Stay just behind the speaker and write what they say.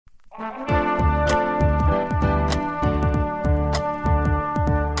You're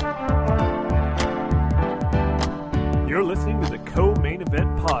listening to the Co-Main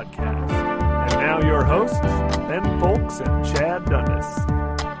Event Podcast. And now your hosts, Ben Folks and Chad Dundas.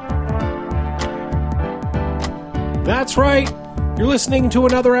 That's right. You're listening to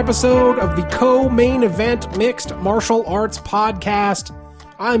another episode of the Co-Main Event Mixed Martial Arts Podcast.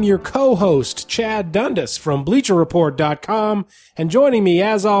 I'm your co-host, Chad Dundas from BleacherReport.com, and joining me,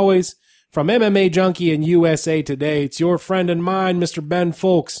 as always, from MMA Junkie and USA Today, it's your friend and mine, Mr. Ben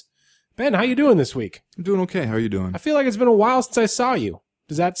Folks. Ben, how you doing this week? I'm doing okay. How are you doing? I feel like it's been a while since I saw you.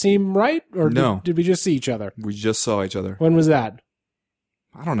 Does that seem right? Or No. did we just see each other? We just saw each other. When was that?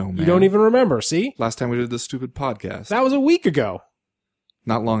 I don't know, man. You don't even remember, see? Last time we did this stupid podcast. That was a week ago.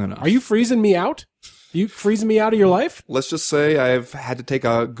 Not long enough. Are you freezing me out? Are you freezing me out of your life? Let's just say I've had to take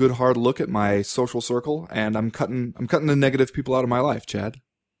a good hard look at my social circle, and I'm cutting the negative people out of my life, Chad.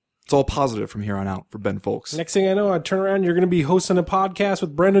 It's all positive from here on out for Ben Folks. Next thing I know, I turn around, you're going to be hosting a podcast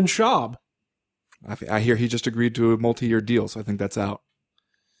with Brendan Schaub. I hear he just agreed to a multi-year deal, so I think that's out.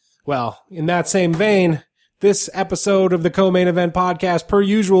 Well, in that same vein, this episode of the Co-Main Event Podcast, per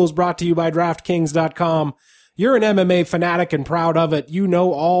usual, is brought to you by DraftKings.com. You're an MMA fanatic and proud of it. You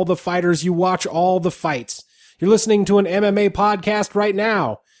know all the fighters. You watch all the fights. You're listening to an MMA podcast right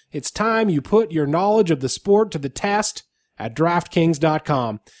now. It's time you put your knowledge of the sport to the test at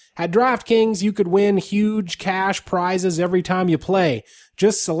DraftKings.com. At DraftKings, you could win huge cash prizes every time you play.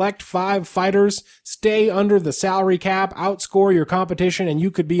 Just select 5 fighters, stay under the salary cap, outscore your competition, and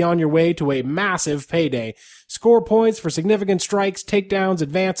you could be on your way to a massive payday. Score points for significant strikes, takedowns,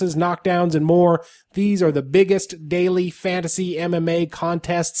 advances, knockdowns, and more. These are the biggest daily fantasy MMA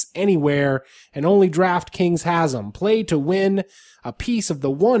contests anywhere, and only DraftKings has them. Play to win a piece of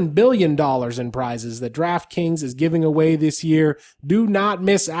the $1 billion in prizes that DraftKings is giving away this year. Do not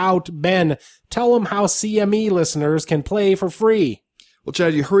miss out. Ben, tell them how CME listeners can play for free. Well,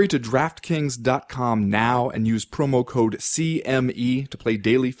 Chad, you hurry to DraftKings.com now and use promo code CME to play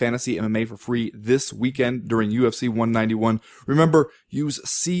daily fantasy MMA for free this weekend during UFC 191. Remember, use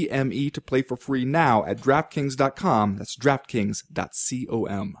CME to play for free now at DraftKings.com. That's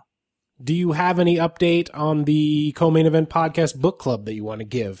DraftKings.com. Do you have any update on the Co-Main Event Podcast book club that you want to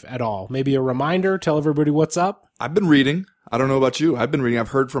give at all? Maybe a reminder, tell everybody what's up? I've been reading. I don't know about you. I've been reading. I've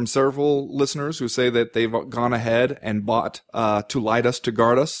heard from several listeners who say that they've gone ahead and bought To Light Us, to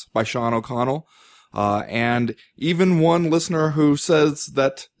Guard Us by Sean O'Connell. And even one listener who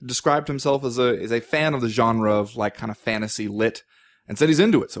described himself as a fan of the genre of like kind of fantasy lit and said he's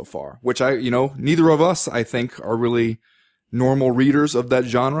into it so far, which neither of us, I think, are really normal readers of that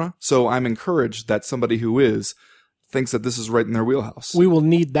genre. So I'm encouraged that somebody who thinks that this is right in their wheelhouse. We will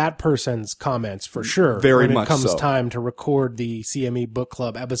need that person's comments for sure. Very when much it comes so. time to record the CME Book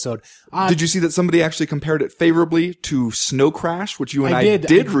Club episode. Did you see that somebody actually compared it favorably to Snow Crash, which you and I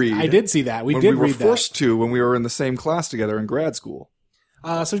did read? I did see that. We were forced to when we were in the same class together in grad school.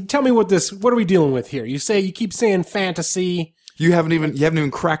 So tell me what are we dealing with here? You keep saying fantasy. You haven't even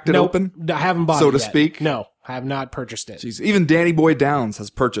cracked it open? I haven't bought it so to yet. speak? No, I have not purchased it. Jeez, even Danny Boy Downs has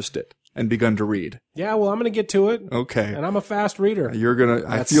purchased it and begun to read. Yeah, well, I'm going to get to it. Okay. And I'm a fast reader.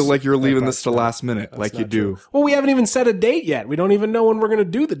 I feel like you're leaving this to last minute, like you do. True. Well, we haven't even set a date yet. We don't even know when we're going to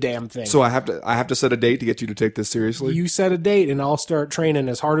do the damn thing. So I have to set a date to get you to take this seriously? You set a date and I'll start training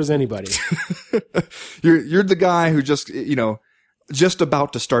as hard as anybody. You're the guy who just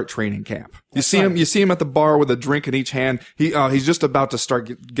about to start training camp. You see him at the bar with a drink in each hand. He's just about to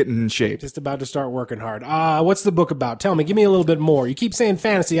start getting in shape. Just about to start working hard. What's the book about? Tell me, give me a little bit more. You keep saying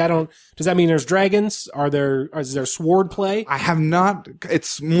fantasy. Does that mean there's dragons? Is there sword play? I have not,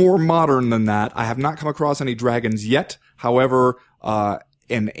 it's more modern than that. I have not come across any dragons yet. However,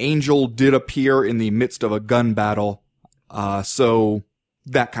 an angel did appear in the midst of a gun battle. So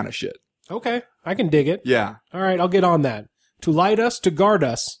that kind of shit. Okay. I can dig it. Yeah. All right. I'll get on that. To Light Us, to Guard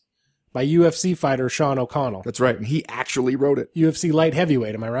Us by UFC fighter Sean O'Connell. That's right. And he actually wrote it. UFC light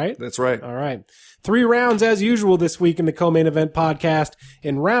heavyweight, am I right? That's right. All right. 3 rounds as usual this week in the Co-Main Event Podcast.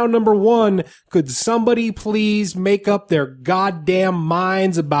 In round number 1, could somebody please make up their goddamn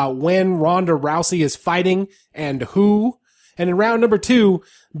minds about when Ronda Rousey is fighting and who? And in round number 2,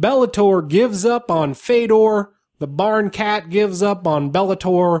 Bellator gives up on Fedor. The Barn Cat gives up on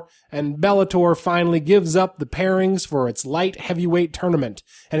Bellator, and Bellator finally gives up the pairings for its light heavyweight tournament.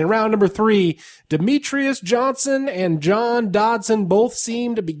 And in round number 3, Demetrius Johnson and John Dodson both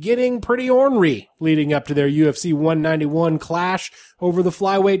seem to be getting pretty ornery leading up to their UFC 191 clash over the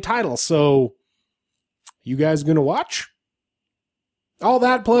flyweight title. So, you guys gonna watch? All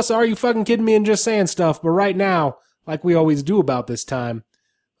that plus, are you fucking kidding me and just saying stuff? But right now, like we always do about this time,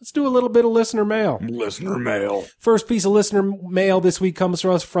 let's do a little bit of listener mail. Listener mail. First piece of listener mail this week comes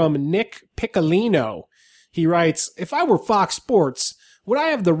to us from Nick Piccolino. He writes, if I were Fox Sports, would I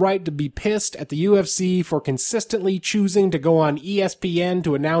have the right to be pissed at the UFC for consistently choosing to go on ESPN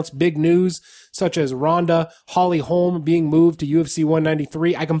to announce big news, such as Ronda Holly Holm being moved to UFC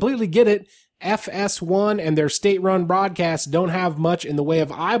 193? I completely get it. FS1 and their state-run broadcasts don't have much in the way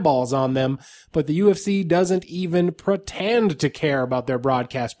of eyeballs on them, but the UFC doesn't even pretend to care about their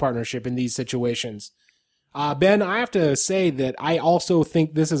broadcast partnership in these situations. Ben, I have to say that I also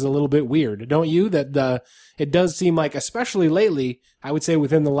think this is a little bit weird, don't you? That it does seem like, especially lately, I would say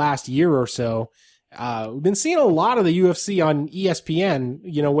within the last year or so, we've been seeing a lot of the UFC on ESPN,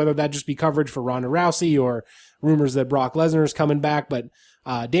 whether that just be coverage for Ronda Rousey or rumors that Brock Lesnar is coming back, but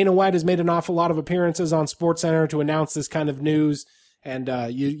Dana White has made an awful lot of appearances on SportsCenter to announce this kind of news, and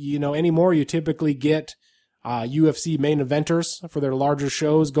anymore you typically get UFC main eventers for their larger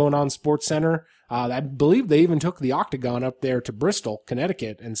shows going on SportsCenter. I believe they even took the Octagon up there to Bristol,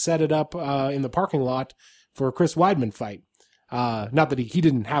 Connecticut, and set it up in the parking lot for a Chris Weidman fight. Not that he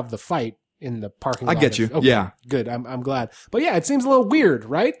didn't have the fight in the parking lot. I get you. Okay, yeah. Good. I'm glad. But yeah, it seems a little weird,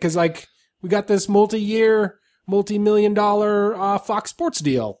 right? Because we got this multi-million-dollar Fox Sports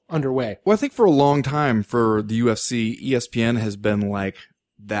deal underway. Well, I think for a long time for the UFC, ESPN has been like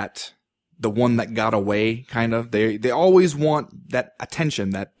the one that got away, kind of. They always want that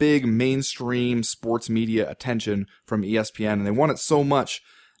attention, that big mainstream sports media attention from ESPN, and they want it so much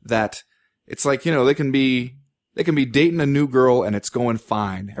that it's like, they can be dating a new girl and it's going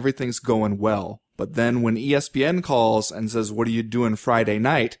fine. Everything's going well. But then when ESPN calls and says, what are you doing Friday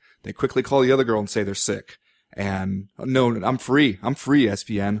night? They quickly call the other girl and say they're sick. And no, I'm free,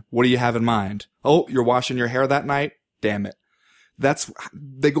 ESPN. What do you have in mind? Oh, you're washing your hair that night? Damn it.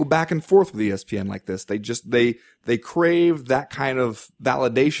 They go back and forth with ESPN like this. They crave that kind of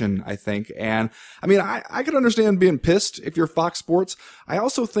validation, I think. And I mean, I could understand being pissed if you're Fox Sports. I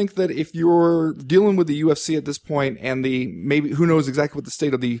also think that if you're dealing with the UFC at this point and maybe who knows exactly what the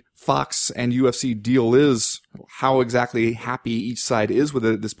state of the Fox and UFC deal is, how exactly happy each side is with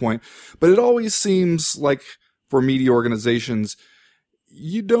it at this point. But it always seems like for media organizations,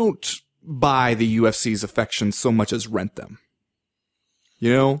 you don't buy the UFC's affections so much as rent them.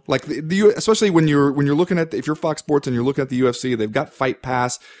 Like especially when you're looking at, if you're Fox Sports and you're looking at the UFC, they've got Fight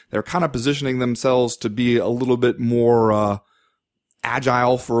Pass. They're kind of positioning themselves to be a little bit more,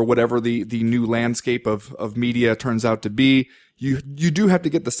 agile for whatever the new landscape of media turns out to be. You do have to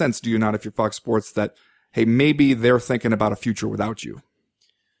get the sense, do you not, if you're Fox Sports, that, hey, maybe they're thinking about a future without you.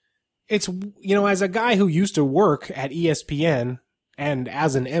 It's, as a guy who used to work at ESPN and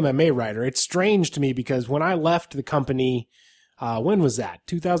as an MMA writer, it's strange to me because when I left the company, when was that?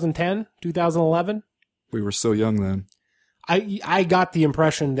 2010? 2011? We were so young then. I got the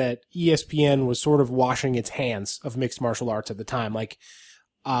impression that ESPN was sort of washing its hands of mixed martial arts at the time.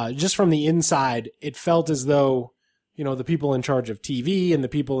 Just from the inside, it felt as though, the people in charge of TV and the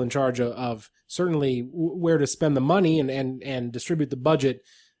people in charge of certainly where to spend the money and distribute the budget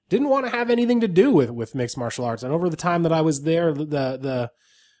didn't want to have anything to do with mixed martial arts. And over the time that I was there, the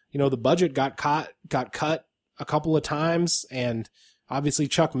budget got cut a couple of times, and obviously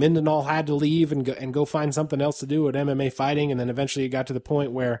Chuck Mindenall had to leave and go find something else to do at MMA fighting, and then eventually it got to the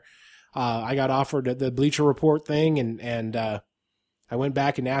point where I got offered the Bleacher Report thing, and I went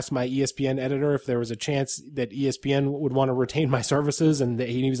back and asked my ESPN editor if there was a chance that ESPN would want to retain my services, and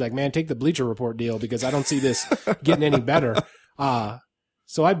he was like, man, take the Bleacher Report deal because I don't see this getting any better.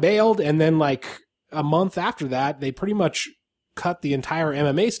 So I bailed, and then like a month after that, they pretty much cut the entire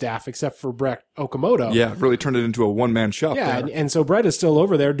MMA staff except for Brett Okamoto. Yeah, really turned it into a one-man shop. Yeah, and so Brett is still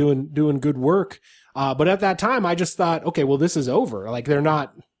over there doing good work. But at that time, I just thought, okay, well, this is over. Like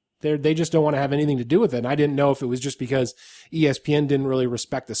they just don't want to have anything to do with it. And I didn't know if it was just because ESPN didn't really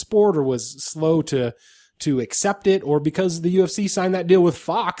respect the sport or was slow to accept it, or because the UFC signed that deal with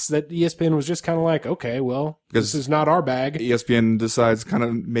Fox that ESPN was just kind of like, okay, well, this is not our bag. ESPN decides kind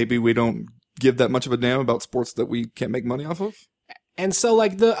of maybe we don't give that much of a damn about sports that we can't make money off of. And so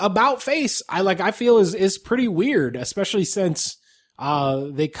like the about face, I feel is pretty weird, especially since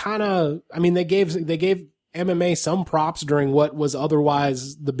they gave MMA some props during what was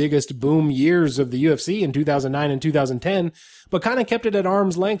otherwise the biggest boom years of the UFC in 2009 and 2010, but kind of kept it at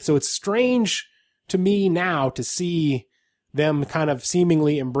arm's length. So it's strange to me now to see them kind of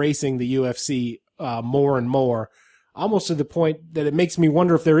seemingly embracing the UFC more and more, almost to the point that it makes me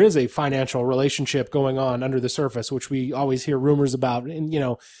wonder if there is a financial relationship going on under the surface, which we always hear rumors about,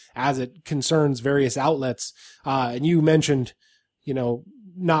 and, as it concerns various outlets. And you mentioned,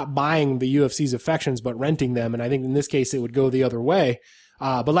 not buying the UFC's affections, but renting them. And I think in this case, it would go the other way.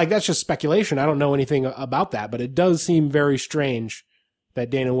 But like, that's just speculation. I don't know anything about that, but it does seem very strange that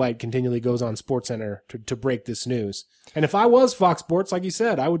Dana White continually goes on SportsCenter to break this news. And if I was Fox Sports, like you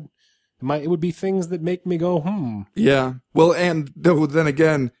said, it would be things that make me go, Yeah. Well, and then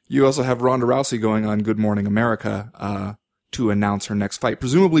again, you also have Ronda Rousey going on Good Morning America, to announce her next fight,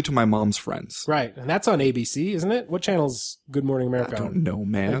 presumably to my mom's friends. Right. And that's on ABC, isn't it? What channel's Good Morning America? I don't know,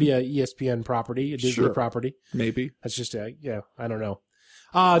 man. Maybe a ESPN property, a Disney property. Maybe. That's just I don't know.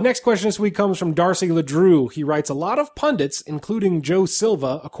 Next question this week comes from Darcy LeDrew. He writes, a lot of pundits, including Joe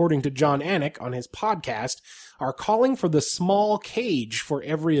Silva, according to John Anik on his podcast, are calling for the small cage for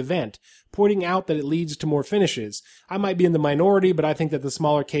every event, pointing out that it leads to more finishes. I might be in the minority, but I think that the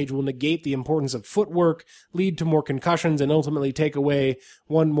smaller cage will negate the importance of footwork, lead to more concussions, and ultimately take away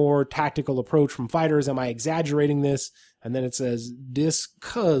one more tactical approach from fighters. Am I exaggerating this? And then it says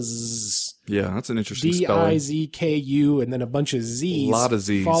discuz. Yeah, that's an interesting spelling. DIZKU, and then a bunch of Z's. A lot of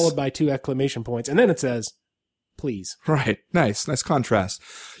Z's. Followed by 2 exclamation points. And then it says, please. Right. Nice contrast.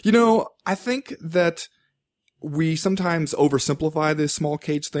 I think that we sometimes oversimplify this small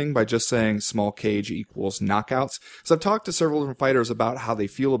cage thing by just saying small cage equals knockouts. So I've talked to several different fighters about how they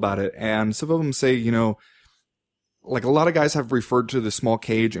feel about it, and some of them say, like a lot of guys have referred to the small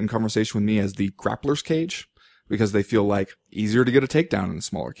cage in conversation with me as the grappler's cage, because they feel like easier to get a takedown in the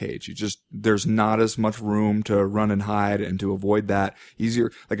smaller cage. There's not as much room to run and hide and to avoid that.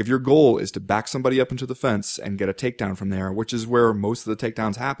 Easier. Like if your goal is to back somebody up into the fence and get a takedown from there, which is where most of the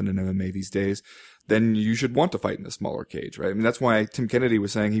takedowns happen in MMA these days, then you should want to fight in the smaller cage, right? I mean, that's why Tim Kennedy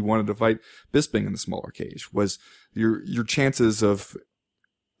was saying he wanted to fight Bisping in the smaller cage, was your chances of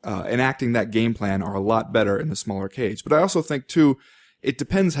enacting that game plan are a lot better in the smaller cage. But I also think too, it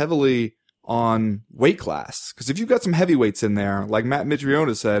depends heavily on weight class. Because if you've got some heavyweights in there, like Matt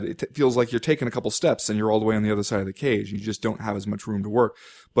Mitrione said, it feels like you're taking a couple steps and you're all the way on the other side of the cage. You just don't have as much room to work.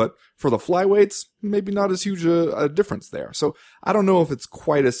 But for the flyweights, maybe not as huge a difference there. So I don't know if it's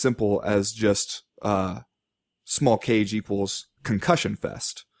quite as simple as just small cage equals concussion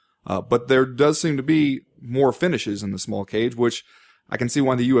fest. But there does seem to be more finishes in the small cage, which I can see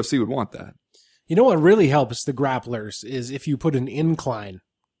why the UFC would want that. You know what really helps the grapplers is if you put an incline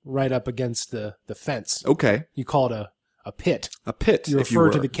right up against the fence. Okay. You call it a pit. A pit. You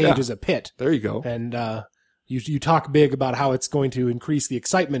refer to the cage as a pit. There you go. And you talk big about how it's going to increase the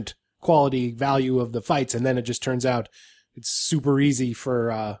excitement, quality, value of the fights, and then it just turns out it's super easy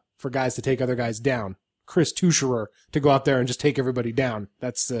for guys to take other guys down. Chris Tucherer to go out there and just take everybody down.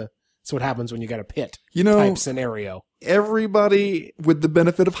 That's what happens when you got a pit type scenario. Everybody with the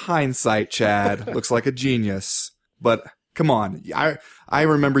benefit of hindsight, Chad, looks like a genius. But come on, I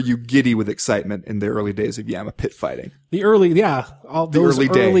remember you giddy with excitement in the early days of Yama pit fighting. The early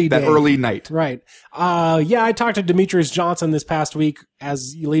night. Right. I talked to Demetrius Johnson this past week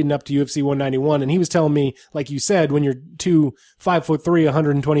as leading up to UFC 191, and he was telling me, like you said, when you're 2 5'3",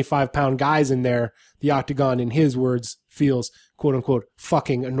 125-pound guys in there, the octagon, in his words, feels quote unquote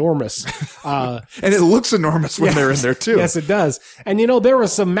fucking enormous. And it looks enormous when they're in there too. Yes, it does. And there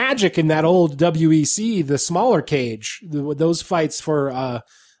was some magic in that old WEC, the smaller cage. Those fights for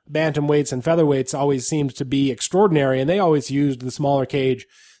bantamweights and featherweights always seemed to be extraordinary, and they always used the smaller cage.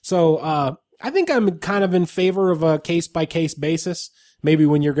 So I think I'm kind of in favor of a case-by-case basis. Maybe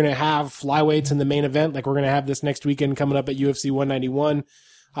when you're going to have flyweights in the main event, like we're going to have this next weekend coming up at UFC 191,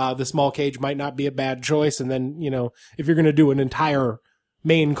 the small cage might not be a bad choice. And then, if you're going to do an entire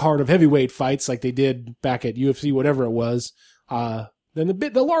main card of heavyweight fights like they did back at UFC, whatever it was, then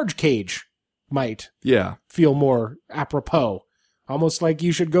the large cage might feel more apropos. Almost like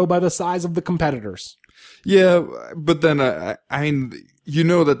you should go by the size of the competitors. Yeah, but then,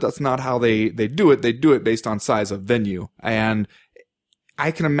 that's not how they do it. They do it based on size of venue. And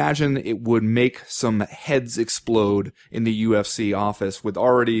I can imagine it would make some heads explode in the UFC office with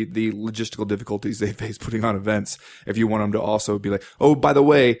already the logistical difficulties they face putting on events. If you want them to also be like, oh, by the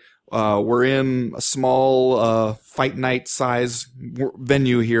way, we're in a small fight night size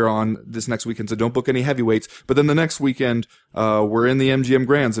venue here on this next weekend, so don't book any heavyweights. But then the next weekend, we're in the MGM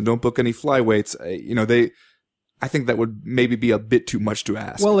Grands and don't book any flyweights. I think that would maybe be a bit too much to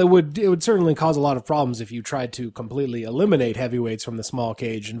ask. Well, it would certainly cause a lot of problems if you tried to completely eliminate heavyweights from the small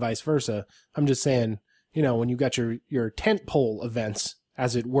cage and vice versa. I'm just saying, when you got your tent pole events,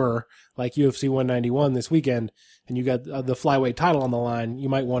 as it were, like UFC 191 this weekend, and you got the flyweight title on the line, you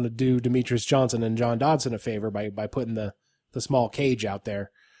might want to do Demetrius Johnson and John Dodson a favor by putting the small cage out there.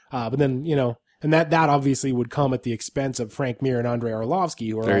 But then, and that obviously would come at the expense of Frank Mir and Andrei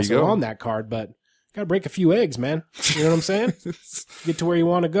Arlovsky, who are also on that card, but got to break a few eggs, man. You know what I'm saying? Get to where you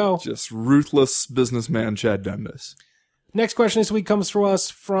want to go. Just ruthless businessman Chad Dundas. Next question this week comes to us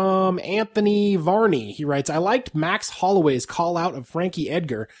from Anthony Varney. He writes, I liked Max Holloway's call out of Frankie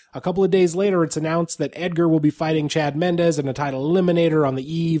Edgar. A couple of days later, it's announced that Edgar will be fighting Chad Mendes in a title eliminator on the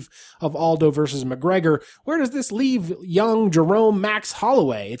eve of Aldo versus McGregor. Where does this leave young Jerome Max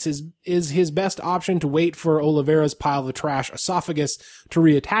Holloway? Is his best option to wait for Oliveira's pile of trash esophagus to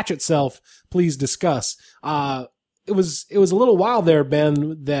reattach itself? Please discuss. It was a little while there,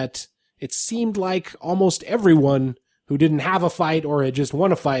 Ben, that it seemed like almost everyone who didn't have a fight or had just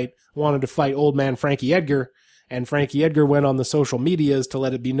won a fight wanted to fight old man Frankie Edgar, and Frankie Edgar went on the social medias to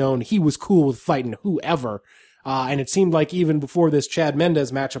let it be known he was cool with fighting whoever. And it seemed like even before this Chad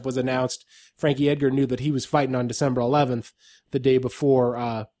Mendes matchup was announced, Frankie Edgar knew that he was fighting on December 11th, the day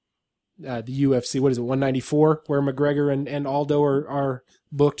before the UFC, 194, where McGregor and Aldo are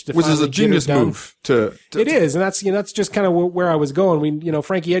booked to which is a genius move to it is, and that's just kind of where I was going.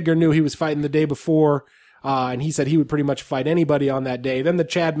 Frankie Edgar knew he was fighting the day before, and he said he would pretty much fight anybody on that day. Then the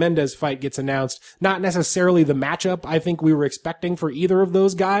Chad Mendes fight gets announced. Not necessarily the matchup I think we were expecting for either of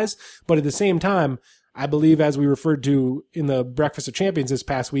those guys, but at the same time, I believe, as we referred to in the Breakfast of Champions this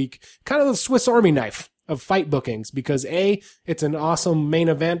past week, kind of the Swiss Army knife of fight bookings, because A, it's an awesome main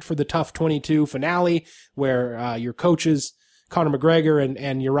event for the Tough 22 finale, where your coaches, Conor McGregor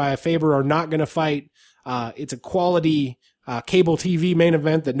and Uriah Faber, are not going to fight. It's a quality cable TV main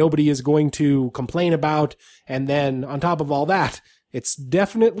event that nobody is going to complain about. And then on top of all that, it's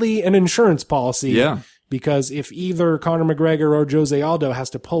definitely an insurance policy. Yeah. Because if either Conor McGregor or Jose Aldo has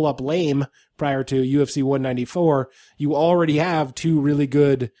to pull up lame prior to UFC 194, you already have two really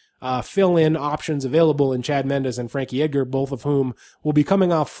good fill-in options available in Chad Mendes and Frankie Edgar, both of whom will be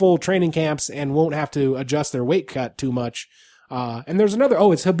coming off full training camps and won't have to adjust their weight cut too much. And there's another,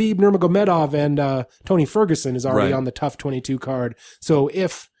 it's Khabib Nurmagomedov and Tony Ferguson is already on the Tough 22 card. So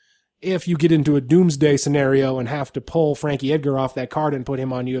if you get into a doomsday scenario and have to pull Frankie Edgar off that card and put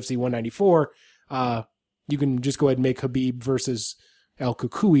him on UFC 194, you can just go ahead and make Khabib versus El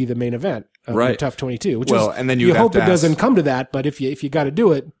Kukui the main event of the Tough 22. And then you hope it doesn't come to that, but if you got to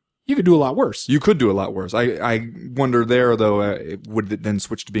do it, you could do a lot worse. You could do a lot worse. I wonder there, though, would it then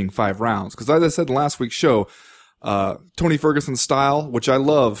switch to being 5 rounds? Because as I said in last week's show, Tony Ferguson's style, which I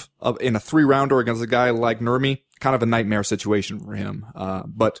love, in a 3-rounder against a guy like Nurmi, kind of a nightmare situation for him.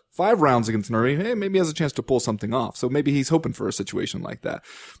 But 5 rounds against Nurmi, hey, maybe he has a chance to pull something off. So maybe he's hoping for a situation like that.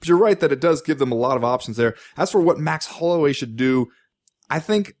 But you're right that it does give them a lot of options there. As for what Max Holloway should do, I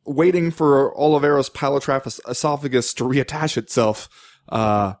think waiting for Oliveira's pilotrap esophagus to reattach itself,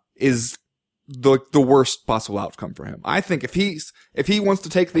 is the worst possible outcome for him. I think if he wants to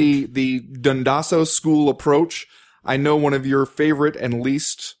take the Dundasso school approach, I know one of your favorite and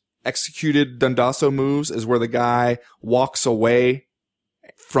least executed Dundasso moves is where the guy walks away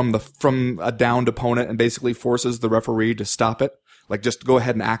from a downed opponent and basically forces the referee to stop it. Like, just go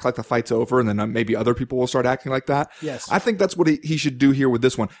ahead and act like the fight's over, and then maybe other people will start acting like that. Yes. I think that's what he should do here with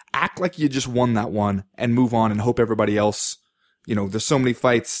this one. Act like you just won that one and move on and hope everybody else, there's so many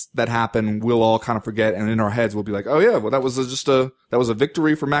fights that happen, we'll all kind of forget, and in our heads we'll be like, oh yeah, well that was a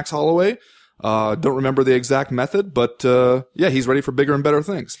victory for Max Holloway. Don't remember the exact method, but yeah, he's ready for bigger and better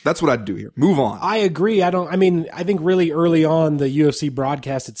things. That's what I'd do here. Move on. I agree. I think really early on, the UFC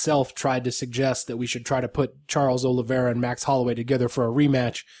broadcast itself tried to suggest that we should try to put Charles Oliveira and Max Holloway together for a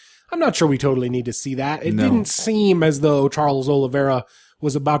rematch. I'm not sure we totally need to see that. It didn't seem as though Charles Oliveira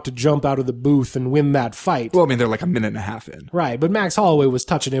was about to jump out of the booth and win that fight. Well, they're like a minute and a half in. Right, but Max Holloway was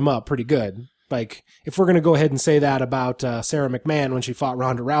touching him up pretty good. Like, if we're going to go ahead and say that about Sarah McMahon when she fought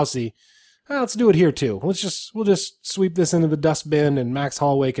Ronda Rousey, let's do it here too. We'll just sweep this into the dustbin and Max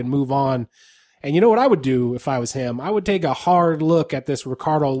Holloway can move on. And you know what I would do if I was him? I would take a hard look at this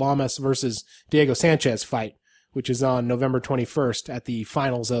Ricardo Lamas versus Diego Sanchez fight, which is on November 21st at the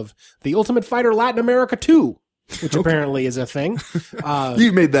finals of the Ultimate Fighter Latin America 2, which apparently is a thing.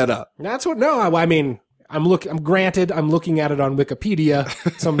 You made that up. That's what, no, I'm looking at it on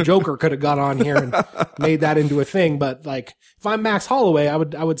Wikipedia. Some joker could have got on here and made that into a thing. But like, if I'm Max Holloway, I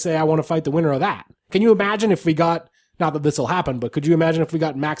would say I want to fight the winner of that. Can you imagine if we got, not that this will happen, but could you imagine if we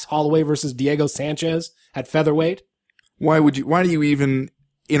got Max Holloway versus Diego Sanchez at featherweight? Why do you even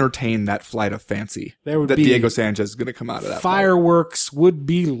entertain that flight of fancy that Diego Sanchez is going to come out of that fireworks fight? Would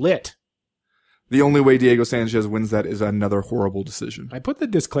be lit. The only way Diego Sanchez wins that is another horrible decision. I put the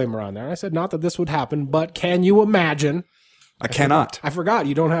disclaimer on there. I said not that this would happen, but can you imagine? I cannot. I forgot.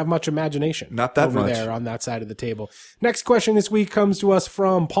 You don't have much imagination. Not that over much. There on that side of the table. Next question this week comes to us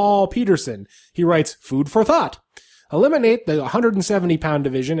from Paul Peterson. He writes, food for thought. eliminate the 170-pound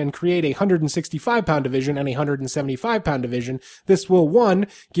division and create a 165-pound division and a 175-pound division. This will, 1,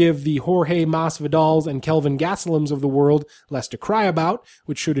 give the Jorge Masvidals and Kelvin Gasselims of the world less to cry about,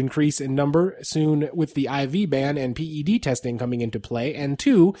 which should increase in number soon with the IV ban and PED testing coming into play, and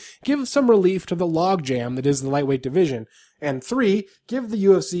 2, give some relief to the logjam that is the lightweight division. And 3, give the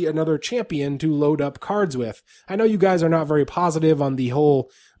UFC another champion to load up cards with. I know you guys are not very positive on the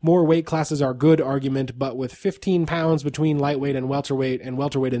whole more weight classes are good argument, but with 15 pounds between lightweight and welterweight and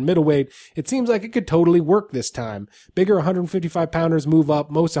middleweight, it seems like it could totally work this time. Bigger 155-pounders move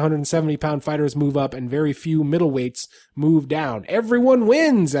up, most 170-pound fighters move up, and very few middleweights move down. Everyone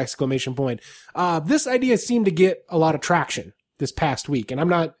wins! ! This idea seemed to get a lot of traction this past week, and I'm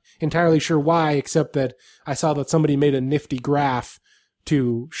not entirely sure why, except that I saw that somebody made a nifty graph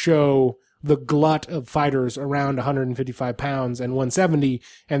to show the glut of fighters around 155 pounds and 170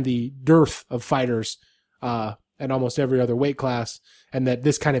 and the dearth of fighters at almost every other weight class, and that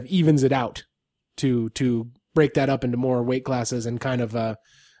this kind of evens it out to break that up into more weight classes and kind of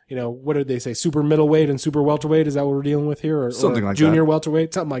what did they say, super middleweight and super welterweight? Is that what we're dealing with here? Or something like junior that.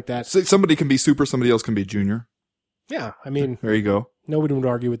 welterweight, something like that. So somebody can be super, somebody else can be junior. Yeah, I mean, there you go. Nobody would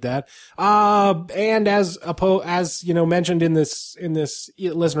argue with that. And as mentioned in this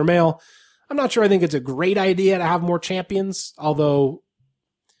listener mail, I'm not sure I think it's a great idea to have more champions, although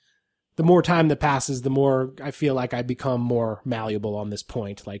the more time that passes, the more I feel like I become more malleable on this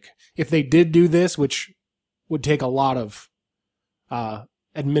point. Like, if they did do this, which would take a lot of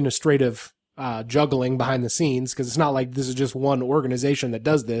administrative juggling behind the scenes, because it's not like this is just one organization that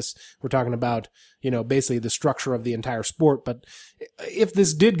does this. We're talking about, basically the structure of the entire sport. But if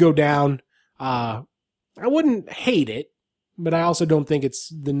this did go down, I wouldn't hate it, but I also don't think it's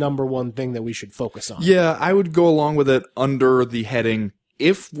the number one thing that we should focus on. Yeah, I would go along with it under the heading,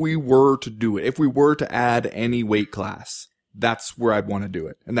 if we were to do it, if we were to add any weight class, that's where I'd want to do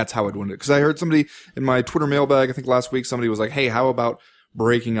it. And that's how I'd want to do it. Because I heard somebody in my Twitter mailbag, I think last week, somebody was like, hey, how about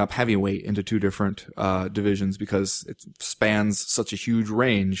breaking up heavyweight into two different divisions, because it spans such a huge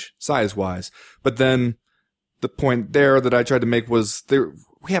range size-wise. But then the point there that I tried to make was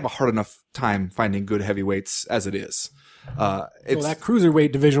we have a hard enough time finding good heavyweights as it is. Well, that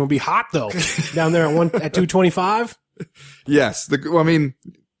cruiserweight division will be hot, though, down there at 225. Yes.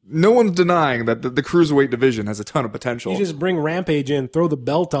 No one's denying that the cruiserweight division has a ton of potential. You just bring Rampage in, throw the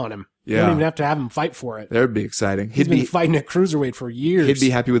belt on him. Yeah. You don't even have to have him fight for it. That would be exciting. He's been fighting at cruiserweight for years. He'd be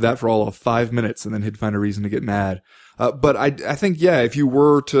happy with that for all of 5 minutes, and then he'd find a reason to get mad. But I think, yeah, if you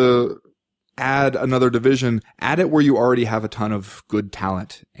were to add another division, add it where you already have a ton of good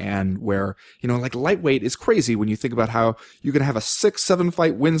talent, and where, like lightweight is crazy when you think about how you can have a 6-7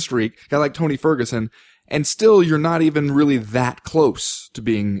 fight win streak, a guy like Tony Ferguson, and still you're not even really that close to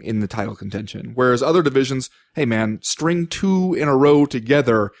being in the title contention. Whereas other divisions, hey man, string 2 in a row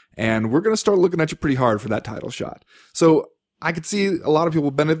together, and we're going to start looking at you pretty hard for that title shot. So I could see a lot of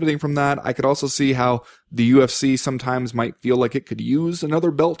people benefiting from that. I could also see how the UFC sometimes might feel like it could use another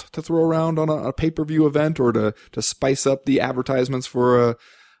belt to throw around on a pay-per-view event, or to spice up the advertisements for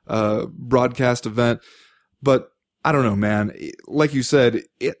a broadcast event. But I don't know, man. Like you said,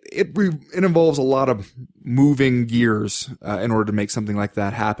 it involves a lot of moving gears in order to make something like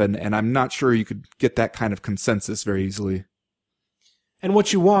that happen, and I'm not sure you could get that kind of consensus very easily. And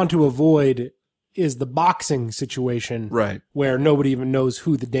what you want to avoid is the boxing situation, right, where nobody even knows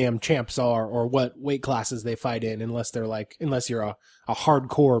who the damn champs are or what weight classes they fight in, unless you're a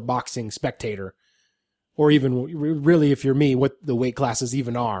hardcore boxing spectator, or even really, if you're me, what the weight classes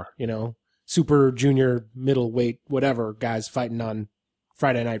even are, super, junior, middleweight, whatever guys fighting on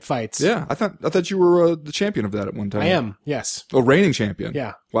Friday night fights. Yeah, I thought you were the champion of that at one time. I am, yes. Oh, reigning champion.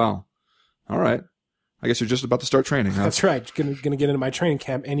 Yeah. Wow. All right. I guess you're just about to start training, huh? That's right. Gonna get into my training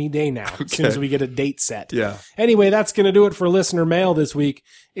camp any day now, as soon as we get a date set. Yeah. Anyway, that's gonna do it for listener mail this week.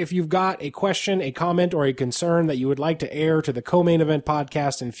 If you've got a question, a comment, or a concern that you would like to air to the Co-Main Event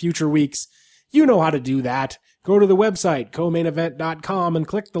podcast in future weeks, you know how to do that. Go to the website, comainevent.com, and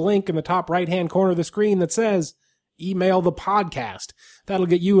click the link in the top right-hand corner of the screen that says email the podcast. That'll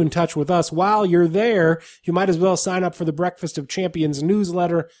get you in touch with us. While you're there, you might as well sign up for the Breakfast of Champions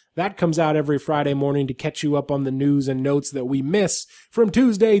newsletter. That comes out every Friday morning to catch you up on the news and notes that we miss from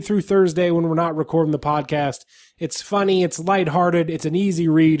Tuesday through Thursday when we're not recording the podcast. It's funny, it's lighthearted, it's an easy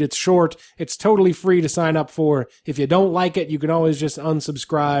read, it's short, it's totally free to sign up for. If you don't like it, you can always just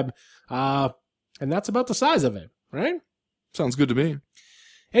unsubscribe. And that's about the size of it, right? Sounds good to me.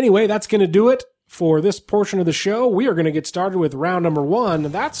 Anyway, that's going to do it for this portion of the show. We are going to get started with round number 1.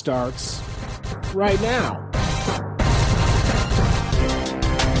 That starts right now.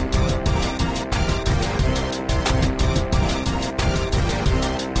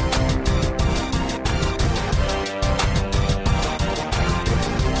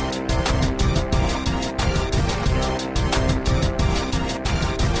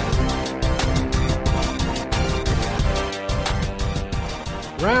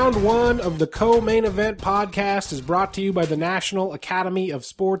 Round one of the Co-Main Event podcast is brought to you by the National Academy of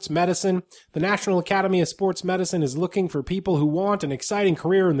Sports Medicine. The National Academy of Sports Medicine is looking for people who want an exciting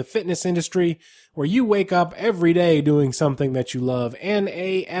career in the fitness industry where you wake up every day doing something that you love.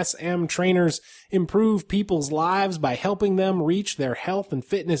 NASM trainers improve people's lives by helping them reach their health and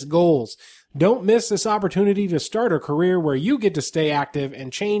fitness goals. Don't miss this opportunity to start a career where you get to stay active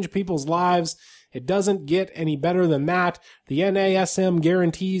and change people's lives. It doesn't get any better than that. The NASM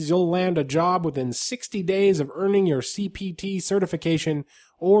guarantees you'll land a job within 60 days of earning your CPT certification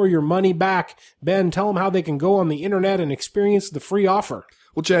or your money back. Ben, tell them how they can go on the internet and experience the free offer.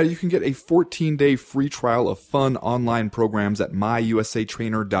 Well, Chad, you can get a 14-day free trial of fun online programs at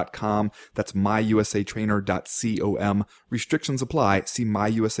myusatrainer.com. That's myusatrainer.com. Restrictions apply. See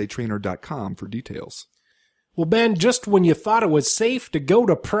myusatrainer.com for details. Well, Ben, just when you thought it was safe to go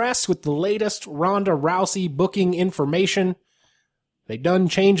to press with the latest Ronda Rousey booking information, they done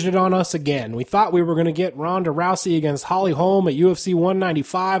changed it on us again. We thought we were going to get Ronda Rousey against Holly Holm at UFC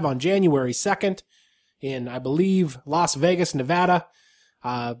 195 on January 2nd in, I believe, Las Vegas, Nevada.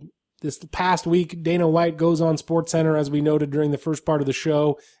 This past week, Dana White goes on SportsCenter, as we noted during the first part of the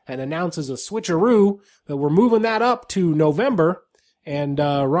show, and announces a switcheroo that we're moving that up to November. And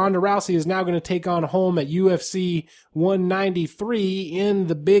Ronda Rousey is now going to take on Holm at UFC 193 in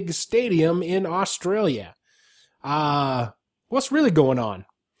the big stadium in Australia. What's really going on?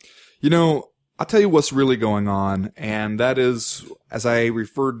 You know, I'll tell you what's really going on, and that is, as I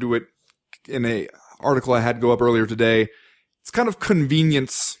referred to it in an article I had go up earlier today, it's kind of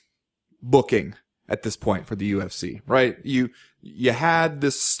convenience booking at this point for the UFC, right? You had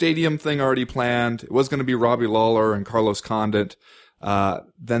this stadium thing already planned. It was going to be Robbie Lawler and Carlos Condit.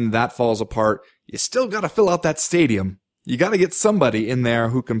 Then that falls apart. You still got to fill out that stadium. You got to get somebody in there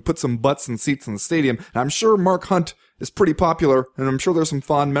who can put some butts and seats in the stadium. And I'm sure Mark Hunt is pretty popular, and I'm sure there's some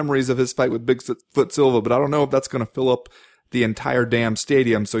fond memories of his fight with Bigfoot Silva, but I don't know if that's going to fill up the entire damn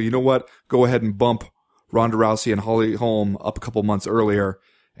stadium. So you know what? Go ahead and bump Ronda Rousey and Holly Holm up a couple months earlier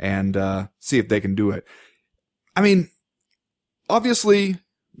and see if they can do it. I mean, obviously,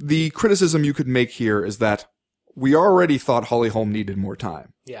 the criticism you could make here is that we already thought Holly Holm needed more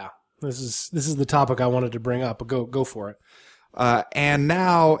time. Yeah, this is the topic I wanted to bring up. But go for it. And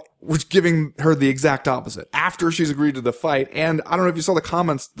now we're giving her the exact opposite after she's agreed to the fight. And I don't know if you saw the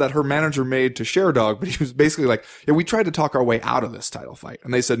comments that her manager made to Sherdog, but he was basically like, yeah, we tried to talk our way out of this title fight.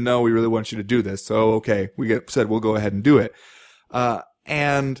 And they said, no, we really want you to do this. So, okay, said we'll go ahead and do it.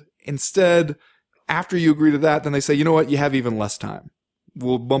 And instead, after you agree to that, then they say, you know what? You have even less time.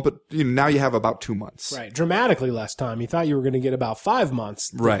 We'll bump it. Now you have about 2 months. Right. Dramatically less time. You thought you were going to get about 5 months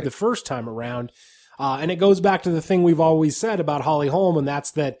the first time around. And it goes back to the thing we've always said about Holly Holm, and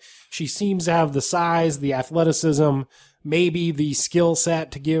that's that she seems to have the size, the athleticism, maybe the skill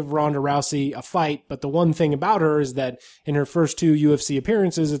set to give Ronda Rousey a fight. But the one thing about her is that in her first 2 UFC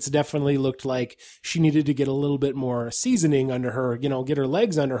appearances, it's definitely looked like she needed to get a little bit more seasoning under her, get her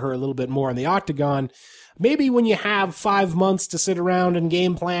legs under her a little bit more in the octagon. Maybe when you have 5 months to sit around and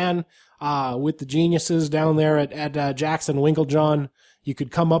game plan with the geniuses down there at Jackson Winklejohn, you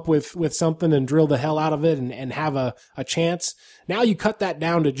could come up with something and drill the hell out of it and have a chance. Now you cut that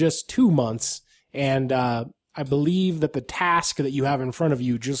down to just 2 months, and I believe that the task that you have in front of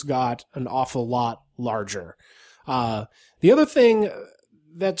you just got an awful lot larger. The other thing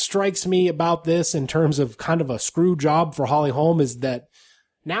that strikes me about this in terms of kind of a screw job for Holly Holm is that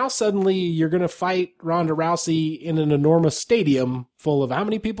now suddenly you're going to fight Ronda Rousey in an enormous stadium full of, how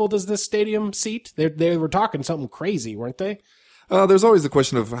many people does this stadium seat? They were talking something crazy, weren't they? There's always the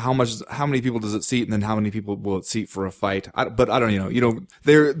question of how many people does it seat, and then how many people will it seat for a fight. But I don't know.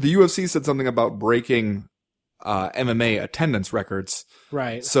 The UFC said something about breaking MMA attendance records,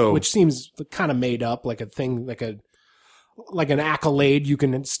 right? So which seems kind of made up, like a thing, like an accolade you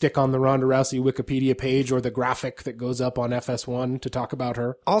can stick on the Ronda Rousey Wikipedia page or the graphic that goes up on FS1 to talk about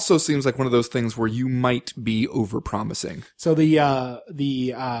her. Also seems like one of those things where you might be overpromising. So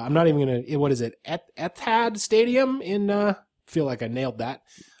I'm not even gonna. What is it? Etihad Stadium in. Feel like I nailed that.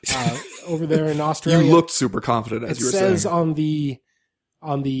 Over there in Australia. You looked super confident as you were saying. It says on the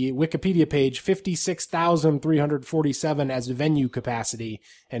Wikipedia page, 56,347 as venue capacity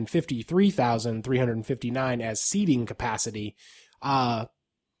and 53,359 as seating capacity. I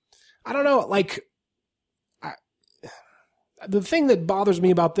don't know, the thing that bothers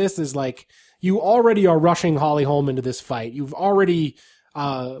me about this is you already are rushing Holly Holm into this fight. We've already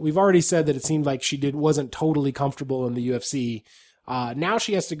said that it seemed like she wasn't totally comfortable in the UFC. Now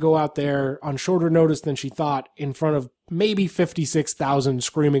she has to go out there on shorter notice than she thought in front of maybe 56,000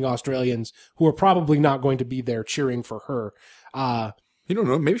 screaming Australians who are probably not going to be there cheering for her. Yeah, You don't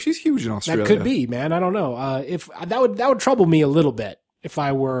know. Maybe she's huge in Australia. That could be, man. I don't know. If that would trouble me a little bit if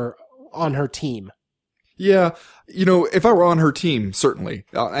I were on her team. Yeah. If I were on her team, certainly.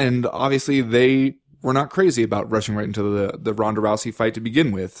 And obviously they were not crazy about rushing right into the Ronda Rousey fight to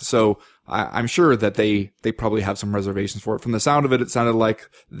begin with. So I'm sure that they probably have some reservations for it. From the sound of it, it sounded like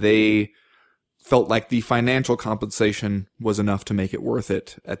they felt like the financial compensation was enough to make it worth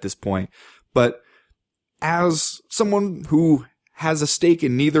it at this point. But as someone who has a stake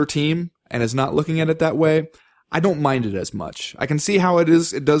in neither team and is not looking at it that way, I don't mind it as much. I can see how it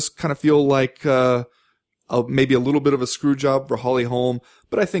is. It does kind of feel like maybe a little bit of a screw job for Holly Holm,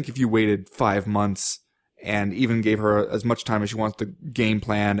 but I think if you waited 5 months and even gave her as much time as she wants to game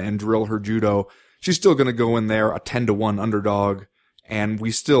plan and drill her judo, she's still going to go in there a 10-1 underdog, and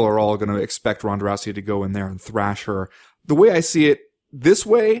we still are all going to expect Ronda Rousey to go in there and thrash her. The way I see it this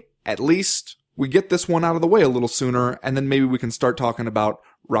way, at least we get this one out of the way a little sooner, and then maybe we can start talking about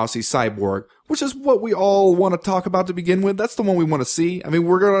Rousey Cyborg, which is what we all want to talk about to begin with. That's the one we want to see. I mean,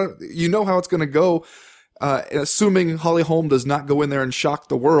 you know how it's going to go. Assuming Holly Holm does not go in there and shock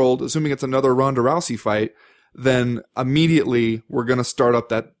the world, assuming it's another Ronda Rousey fight, then immediately we're going to start up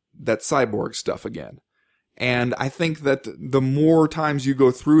that Cyborg stuff again. And I think that the more times you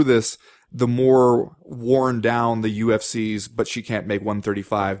go through this, the more worn down the UFC's but she can't make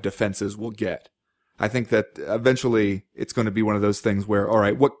 135 defenses will get. I think that eventually it's going to be one of those things where, all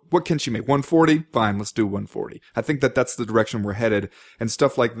right, what can she make? 140? Fine, let's do 140. I think that that's the direction we're headed. And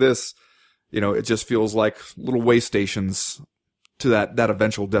stuff like this, it just feels like little way stations to that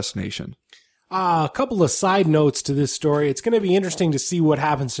eventual destination. A couple of side notes to this story. It's going to be interesting to see what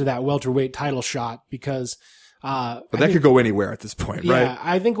happens to that welterweight title shot because but that could go anywhere at this point, right? Yeah,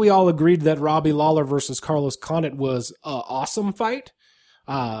 I think we all agreed that Robbie Lawler versus Carlos Condit was an awesome fight.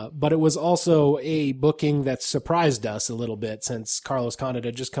 But it was also a booking that surprised us a little bit since Carlos Condit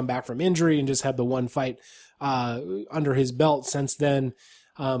had just come back from injury and just had the one fight under his belt since then.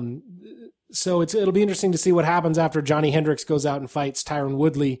 So it'll be interesting to see what happens after Johnny Hendricks goes out and fights Tyron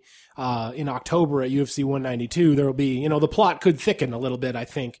Woodley in October at UFC 192. There will be, the plot could thicken a little bit, I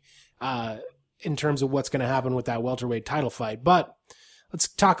think, in terms of what's going to happen with that welterweight title fight. But let's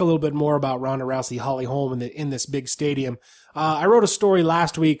talk a little bit more about Ronda Rousey, Holly Holm in this big stadium. I wrote a story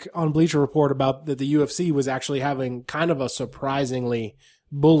last week on Bleacher Report about that the UFC was actually having kind of a surprisingly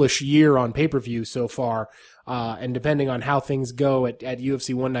bullish year on pay-per-view so far. And depending on how things go at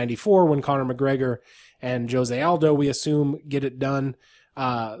UFC 194, when Conor McGregor and Jose Aldo, we assume, get it done,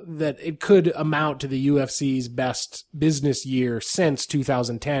 that it could amount to the UFC's best business year since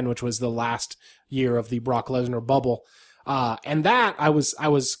 2010, which was the last year of the Brock Lesnar bubble. And that I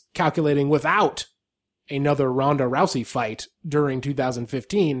was calculating without another Ronda Rousey fight during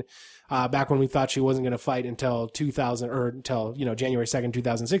 2015, back when we thought she wasn't going to fight until January 2nd,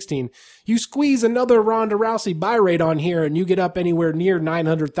 2016. You squeeze another Ronda Rousey buy rate on here and you get up anywhere near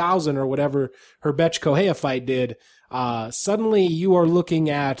 900,000 or whatever her Betch Correia fight did. Suddenly you are looking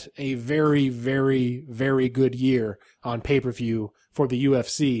at a very, very, very good year on pay-per-view for the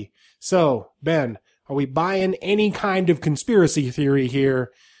UFC. So, Ben, are we buying any kind of conspiracy theory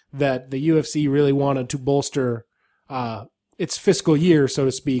here that the UFC really wanted to bolster its fiscal year, so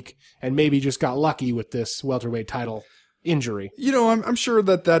to speak, and maybe just got lucky with this welterweight title injury? I'm sure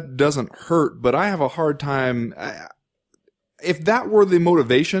that doesn't hurt, but I have a hard time. If that were the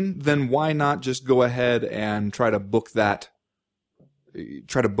motivation, then why not just go ahead and try to book that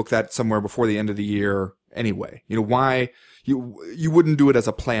somewhere before the end of the year anyway? Why you wouldn't do it as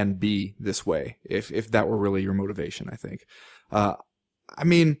a plan B this way if that were really your motivation, I think.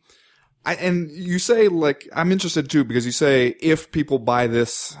 And you say, I'm interested too, because you say if people buy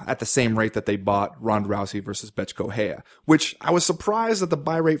this at the same rate that they bought Ronda Rousey versus Betch Correia, which I was surprised that the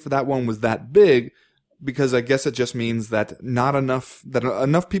buy rate for that one was that big, because I guess it just means that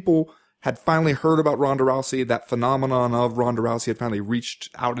enough people had finally heard about Ronda Rousey, that phenomenon of Ronda Rousey had finally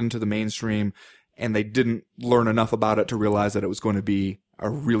reached out into the mainstream, and they didn't learn enough about it to realize that it was going to be a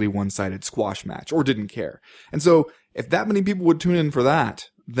really one-sided squash match, or didn't care. And so if that many people would tune in for that,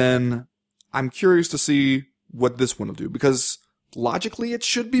 then I'm curious to see what this one will do, because logically it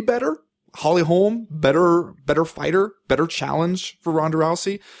should be better. Holly Holm, better fighter, better challenge for Ronda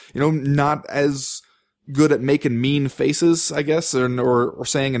Rousey. Not as good at making mean faces, I guess, or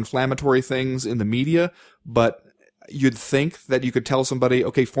saying inflammatory things in the media, but you'd think that you could tell somebody,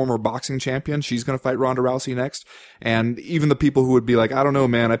 okay, former boxing champion, she's going to fight Ronda Rousey next. And even the people who would be like, I don't know,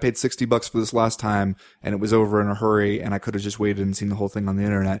 man, I paid $60 for this last time and it was over in a hurry and I could have just waited and seen the whole thing on the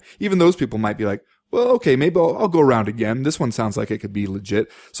internet. Even those people might be like, well, okay, maybe I'll go around again. This one sounds like it could be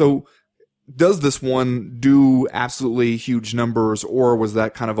legit. So does this one do absolutely huge numbers, or was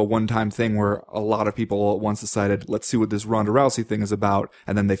that kind of a one-time thing where a lot of people all at once decided, let's see what this Ronda Rousey thing is about,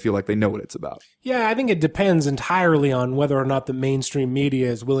 and then they feel like they know what it's about? Yeah, I think it depends entirely on whether or not the mainstream media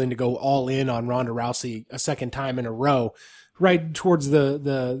is willing to go all in on Ronda Rousey a second time in a row. Right towards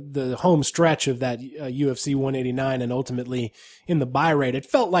the home stretch of that UFC 189 and ultimately in the buy rate, it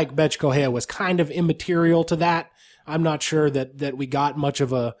felt like Bethe Correia was kind of immaterial to that. I'm not sure that we got much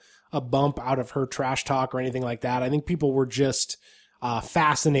of a bump out of her trash talk or anything like that. I think people were just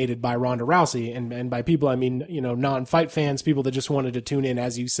fascinated by Ronda Rousey, and by people I mean, non-fight fans, people that just wanted to tune in,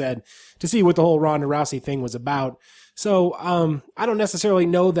 as you said, to see what the whole Ronda Rousey thing was about. So I don't necessarily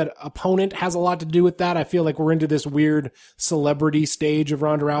know that opponent has a lot to do with that. I feel like we're into this weird celebrity stage of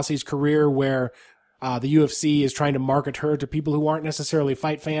Ronda Rousey's career where the UFC is trying to market her to people who aren't necessarily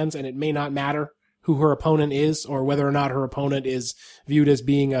fight fans, and it may not matter who her opponent is or whether or not her opponent is viewed as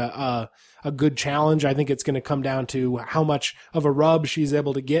being a good challenge. I think it's going to come down to how much of a rub she's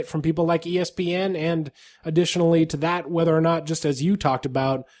able to get from people like ESPN, and additionally to that, whether or not, just as you talked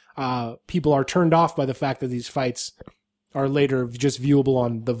about, people are turned off by the fact that these fights are later just viewable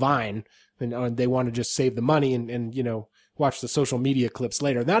on the Vine, and they want to just save the money and watch the social media clips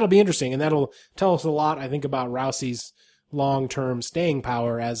later. That'll be interesting, and that'll tell us a lot, I think, about Rousey's long-term staying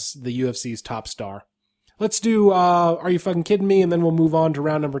power as the UFC's top star. Let's do Are You Fucking Kidding Me? And then we'll move on to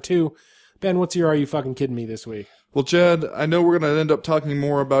round number 2. Ben, what's your Are You Fucking Kidding Me this week? Well, Jed, I know we're going to end up talking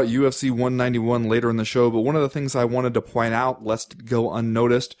more about UFC 191 later in the show, but one of the things I wanted to point out, lest it go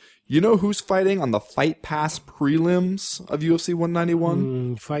unnoticed, you know who's fighting on the Fight Pass prelims of UFC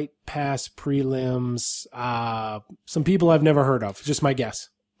 191? Fight Pass prelims. Some people I've never heard of. Just my guess.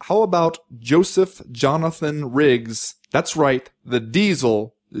 How about Joseph Jonathan Riggs? That's right, the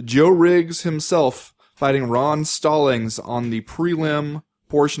Diesel, Joe Riggs himself, fighting Ron Stallings on the prelim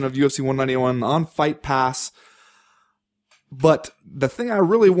portion of UFC 191 on Fight Pass. But the thing I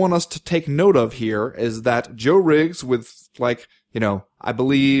really want us to take note of here is that Joe Riggs, with I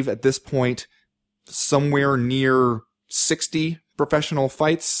believe at this point somewhere near 60 professional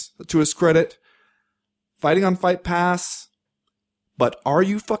fights to his credit, fighting on Fight Pass. But are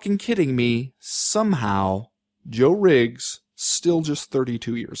you fucking kidding me? Somehow, Joe Riggs still just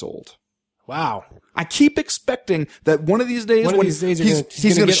 32 years old. Wow. I keep expecting that one of these days, he's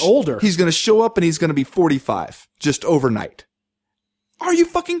going to get older. He's going to show up and he's going to be 45 just overnight. Are you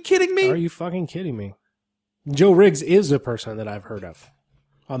fucking kidding me? Are you fucking kidding me? Joe Riggs is a person that I've heard of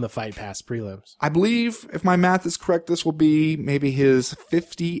on the Fight Pass prelims. I believe, if my math is correct, this will be maybe his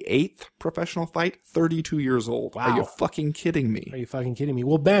 58th professional fight, 32 years old. Wow. Are you fucking kidding me? Are you fucking kidding me?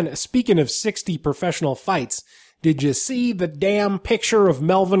 Well, Ben, speaking of 60 professional fights, did you see the damn picture of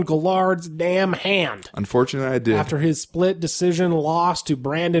Melvin Gillard's damn hand? Unfortunately, I did. After his split decision loss to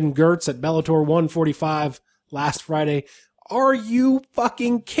Brandon Gertz at Bellator 145 last Friday. Are you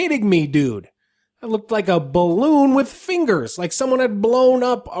fucking kidding me, dude? It looked like a balloon with fingers, like someone had blown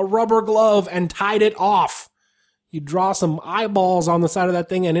up a rubber glove and tied it off. You draw some eyeballs on the side of that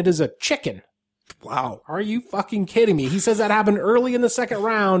thing and it is a chicken. Wow. Are you fucking kidding me? He says that happened early in the second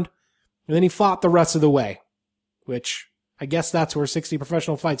round, and then he fought the rest of the way, which I guess that's where 60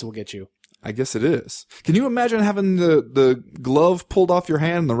 professional fights will get you. I guess it is. Can you imagine having the glove pulled off your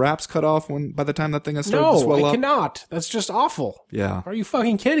hand and the wraps cut off by the time that thing has started to swell up? No, I cannot. That's just awful. Yeah. Are you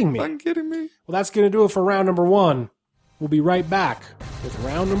fucking kidding me? Fucking kidding me? Well, that's going to do it for round number 1. We'll be right back with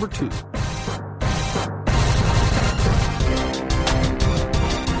round number 2.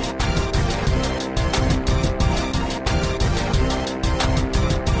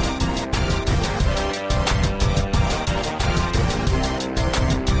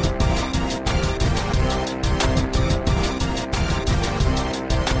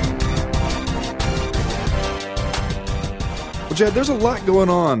 Well, Jed, there's a lot going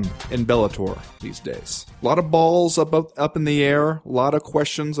on in Bellator these days. A lot of balls up in the air. A lot of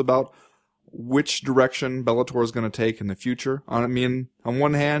questions about which direction Bellator is going to take in the future. I mean, on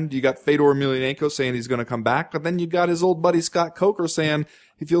one hand, you got Fedor Emelianenko saying he's going to come back, but then you got his old buddy Scott Coker saying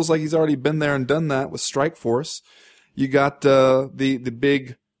he feels like he's already been there and done that with Strikeforce. You got the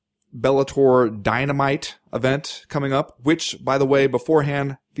big Bellator Dynamite event coming up, which, by the way,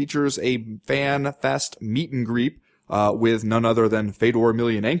 beforehand features a fan fest meet and greet with none other than Fedor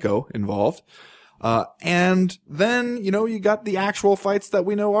Emelianenko involved. And then, you got the actual fights that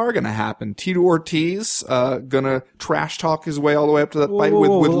we know are going to happen. Tito Ortiz, gonna trash talk his way all the way up to that fight with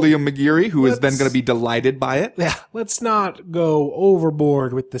Liam McGeary, who is then going to be delighted by it. Yeah, let's not go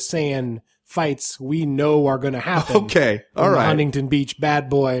overboard with the saying fights we know are going to happen. Okay, all right. Huntington Beach bad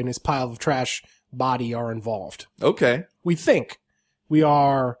boy and his pile of trash body are involved. Okay. We think. We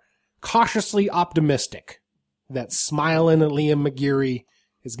are cautiously optimistic that smiling Liam McGeary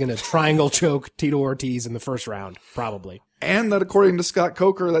is going to triangle choke Tito Ortiz in the first round, probably. And that according to Scott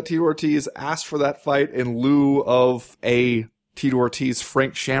Coker, that Tito Ortiz asked for that fight in lieu of a Tito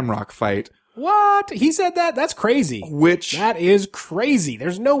Ortiz-Frank Shamrock fight. What? He said that? That's crazy. That is crazy.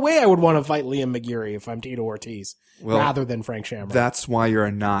 There's no way I would want to fight Liam McGeary if I'm Tito Ortiz rather than Frank Shamrock. That's why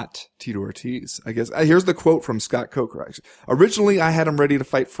you're not Tito Ortiz, I guess. Here's the quote from Scott Coker. Originally, I had him ready to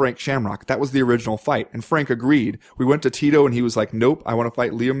fight Frank Shamrock. That was the original fight, and Frank agreed. We went to Tito, and he was like, nope, I want to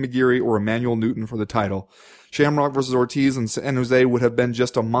fight Liam McGeary or Emmanuel Newton for the title. Shamrock versus Ortiz and San Jose would have been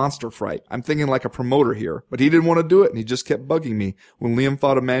just a monster fight. I'm thinking like a promoter here, but he didn't want to do it, and he just kept bugging me. When Liam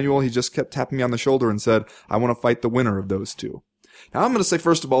fought Emmanuel, he just kept tapping me on the shoulder and said, I want to fight the winner of those two. Now, I'm going to say,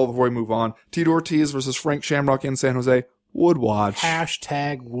 first of all, before we move on, Tito Ortiz versus Frank Shamrock in San Jose, would watch.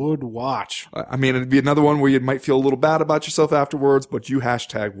 Hashtag would watch. I mean, it'd be another one where you might feel a little bad about yourself afterwards, but you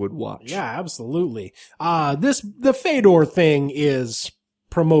hashtag would watch. Yeah, absolutely. The Fedor thing is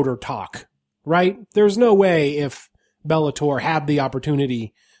promoter talk. Right? There's no way if Bellator had the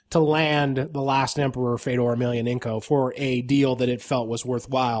opportunity to land the last emperor, Fedor Emelianenko, for a deal that it felt was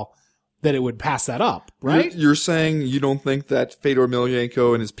worthwhile, that it would pass that up, right? You're saying you don't think that Fedor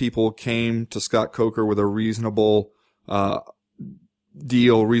Emelianenko and his people came to Scott Coker with a reasonable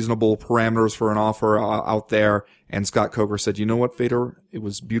deal, reasonable parameters for an offer out there, and Scott Coker said, you know what, Fedor, it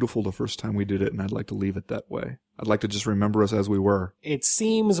was beautiful the first time we did it, and I'd like to leave it that way. I'd like to just remember us as we were. It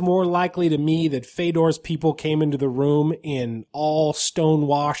seems more likely to me that Fedor's people came into the room in all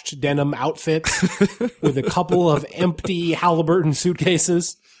stone-washed denim outfits with a couple of empty Halliburton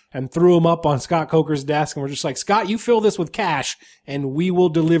suitcases and threw them up on Scott Coker's desk, and we're just like, Scott, you fill this with cash, and we will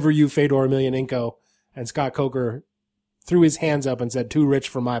deliver you Fedor Emelianenko. And Scott Coker threw his hands up and said, too rich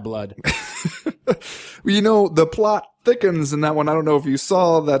for my blood. You know, the plot thickens in that one. I don't know if you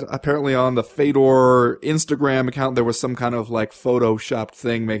saw that apparently on the Fedor Instagram account, there was some kind of like photoshopped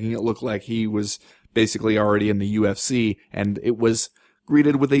thing making it look like he was basically already in the UFC, and it was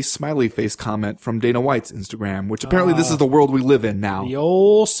greeted with a smiley face comment from Dana White's Instagram, which apparently this is the world we live in now. The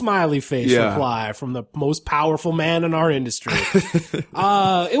old smiley face reply from the most powerful man in our industry.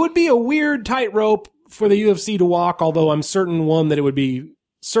 It would be a weird tightrope for the UFC to walk, although I'm certain one that it would be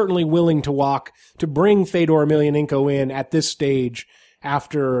certainly willing to walk to bring Fedor Emelianenko in at this stage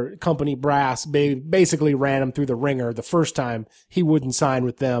after company brass basically ran him through the ringer the first time he wouldn't sign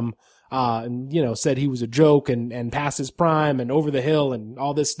with them, and, you know, said he was a joke and past his prime and over the hill and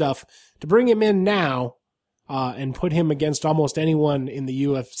all this stuff. To bring him in now, and put him against almost anyone in the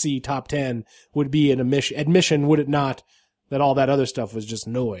UFC top 10 would be an admission, would it not, that all that other stuff was just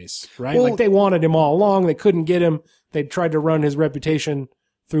noise, right? Well, like they wanted him all along. They couldn't get him. They tried to run his reputation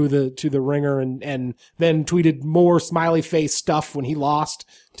to the ringer and then tweeted more smiley face stuff when he lost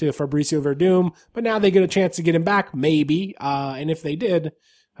to Fabricio Verdum. But now they get a chance to get him back, maybe. And if they did,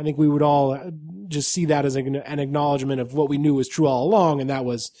 I think we would all just see that as an acknowledgement of what we knew was true all along. And that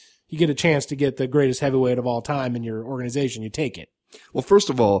was, you get a chance to get the greatest heavyweight of all time in your organization. You take it. Well, first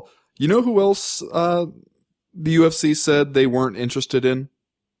of all, you know who else, the UFC said they weren't interested in?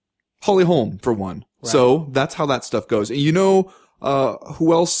 Holly Holm, for one. Right. So that's how that stuff goes. And you know,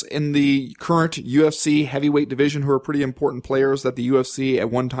 who else in the current UFC heavyweight division who are pretty important players that the UFC at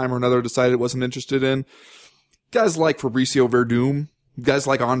one time or another decided it wasn't interested in? Guys like Fabricio Verdum, guys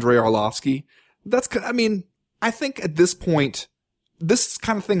like Andrei Arlovsky. I think at this point, this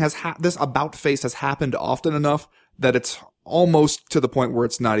kind of thing this about face has happened often enough that it's almost to the point where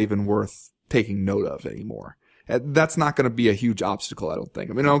it's not even worth taking note of anymore. That's not going to be a huge obstacle, I don't think.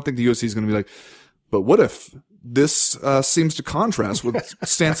 I mean, I don't think the UFC is going to be like, but what if this seems to contrast with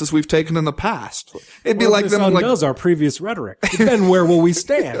stances we've taken in the past? It'd be like them like does our previous rhetoric. Then where will we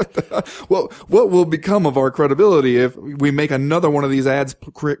stand? Well, what will become of our credibility if we make another one of these ads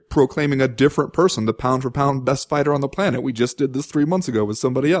proclaiming a different person the pound for pound best fighter on the planet? We just did this 3 months ago with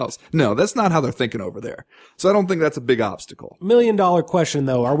somebody else. No, that's not how they're thinking over there. So I don't think that's a big obstacle. $1 million question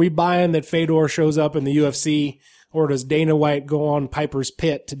though. Are we buying that Fedor shows up in the UFC, or does Dana White go on Piper's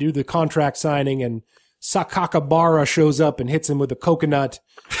Pit to do the contract signing and Sakakibara shows up and hits him with a coconut,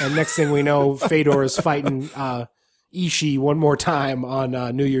 and next thing we know, Fedor is fighting Ishii one more time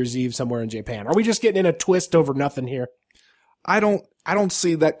on New Year's Eve somewhere in Japan? Are we just getting in a twist over nothing here? I don't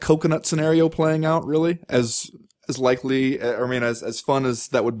see that coconut scenario playing out really as likely. I mean, as fun as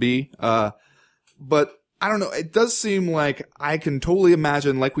that would be. But I don't know. It does seem like I can totally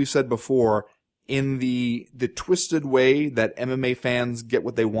imagine, like we said before, in the twisted way that MMA fans get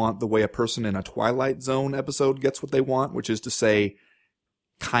what they want, the way a person in a Twilight Zone episode gets what they want, which is to say,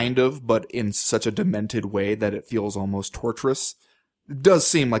 kind of, but in such a demented way that it feels almost torturous. it does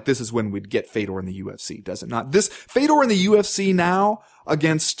seem like this is when we'd get Fedor in the UFC, does it not? This Fedor in the UFC now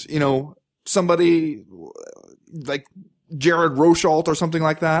against, somebody like Jared Rosholt or something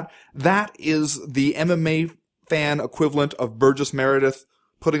like that. That is the MMA fan equivalent of Burgess Meredith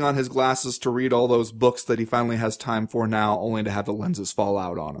putting on his glasses to read all those books that he finally has time for now, only to have the lenses fall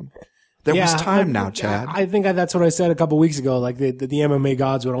out on him. There was time now, Chad. I think that's what I said a couple weeks ago. Like the MMA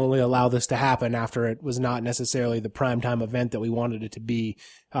gods would only allow this to happen after it was not necessarily the primetime event that we wanted it to be,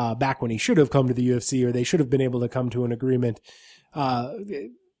 back when he should have come to the UFC, or they should have been able to come to an agreement.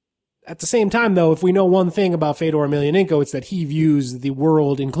 At the same time, though, if we know one thing about Fedor Emelianenko, it's that he views the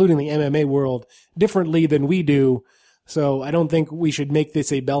world, including the MMA world, differently than we do. So I don't think we should make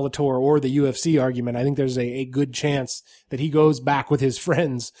this a Bellator or the UFC argument. I think there's a good chance that he goes back with his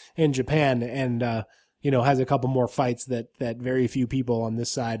friends in Japan and, has a couple more fights that very few people on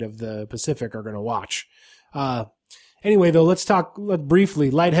this side of the Pacific are going to watch. Anyway, though, let's talk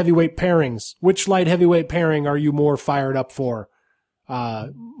briefly light heavyweight pairings. Which light heavyweight pairing are you more fired up for?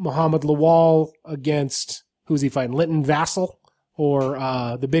 Muhammad Lawal against, who's he fighting? Linton Vassell, or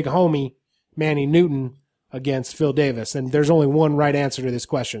the big homie Manny Newton against Phil Davis? And there's only one right answer to this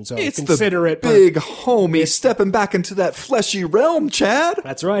question, so it's consider the it. Big homie stepping back into that fleshy realm, Chad.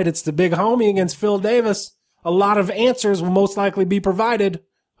 That's right. It's the big homie against Phil Davis. A lot of answers will most likely be provided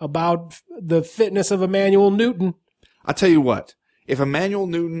about the fitness of Emmanuel Newton. I'll tell you what. If Emmanuel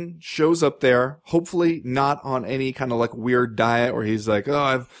Newton shows up there, hopefully not on any kind of like weird diet where he's like,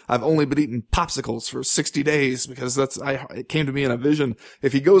 oh, I've only been eating popsicles for 60 days because it came to me in a vision.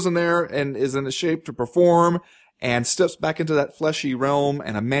 If he goes in there and is in a shape to perform and steps back into that fleshy realm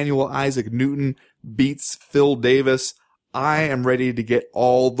and Emmanuel Isaac Newton beats Phil Davis, I am ready to get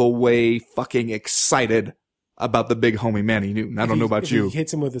all the way fucking excited about the big homie Manny Newton. I don't know about you. He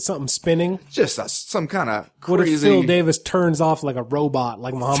hits him with something spinning. Just some kind of crazy. What if Phil Davis turns off like a robot,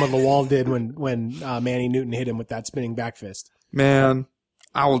 like Muhammad Lawal did when Manny Newton hit him with that spinning back fist? Man,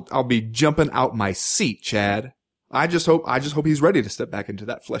 I'll be jumping out my seat, Chad. I just hope he's ready to step back into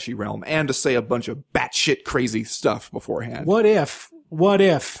that fleshy realm and to say a bunch of batshit crazy stuff beforehand. What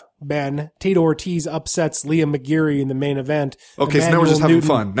if, Ben, Tito Ortiz upsets Liam McGeary in the main event? Okay, so now we're just having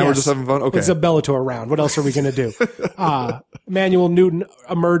fun. We're just having fun? Okay. It's a Bellator round. What else are we going to do? Emmanuel Newton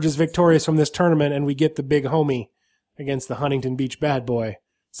emerges victorious from this tournament, and we get the big homie against the Huntington Beach bad boy.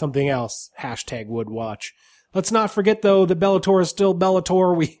 Something else. #WoodWatch. Let's not forget, though, that Bellator is still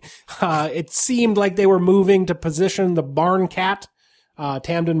Bellator. It seemed like they were moving to position the Barn Cat,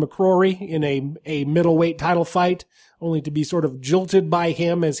 Tamden McCrory, in a middleweight title fight, only to be sort of jilted by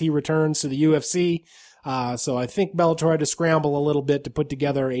him as he returns to the UFC. So I think Bellator had to scramble a little bit to put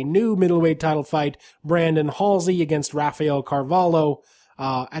together a new middleweight title fight, Brandon Halsey against Rafael Carvalho,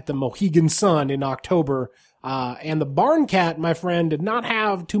 at the Mohegan Sun in October. And the Barn Cat, my friend, did not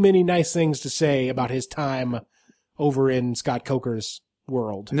have too many nice things to say about his time over in Scott Coker's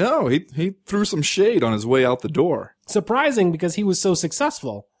world. No, he threw some shade on his way out the door. Surprising, because he was so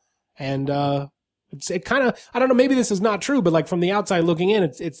successful. And, it kind of, I don't know, maybe this is not true, but like from the outside looking in,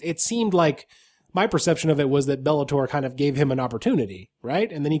 it seemed like my perception of it was that Bellator kind of gave him an opportunity, right?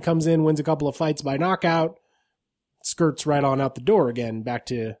 And then he comes in, wins a couple of fights by knockout, skirts right on out the door again, back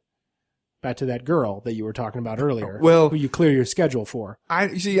to that girl that you were talking about earlier. Well, who you clear your schedule for. I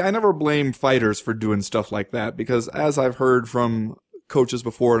never blame fighters for doing stuff like that, because as I've heard from coaches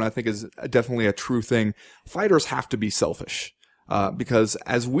before, and I think is definitely a true thing, fighters have to be selfish. Because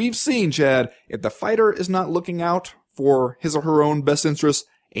as we've seen, Chad, if the fighter is not looking out for his or her own best interests,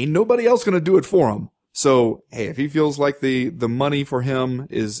 ain't nobody else going to do it for him. So, hey, if he feels like the money for him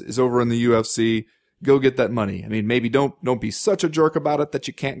is over in the UFC, go get that money. I mean, maybe don't be such a jerk about it that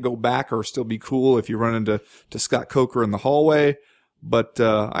you can't go back or still be cool if you run into Scott Coker in the hallway. But,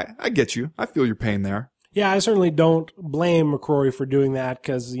 I get you. I feel your pain there. Yeah, I certainly don't blame McCrory for doing that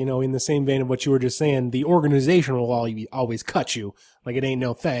because, in the same vein of what you were just saying, the organization will always cut you. Like it ain't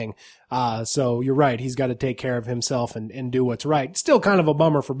no thing. So you're right. He's got to take care of himself and do what's right. Still kind of a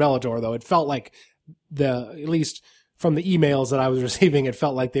bummer for Bellator, though. It felt like at least from the emails that I was receiving, it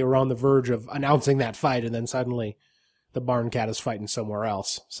felt like they were on the verge of announcing that fight, and then suddenly the Barn Cat is fighting somewhere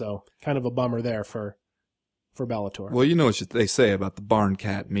else. So kind of a bummer there for Bellator. Well, you know what they say about the Barn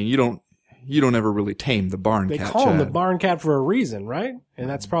Cat. I mean, you don't ever really tame the Barn Cat. They call him the Barn Cat for a reason, right? And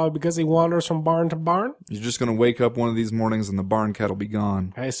that's probably because he wanders from barn to barn. You're just going to wake up one of these mornings and the Barn Cat will be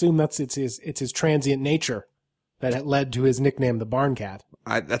gone. I assume it's his transient nature that led to his nickname, the Barn Cat.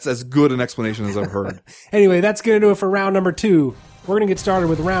 That's as good an explanation as I've heard. Anyway, that's going to do it for round number 2. We're going to get started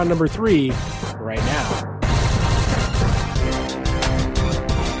with round number 3 right now.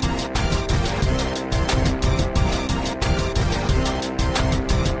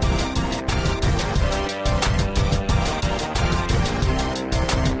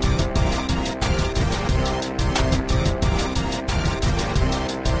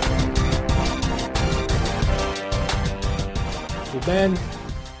 men,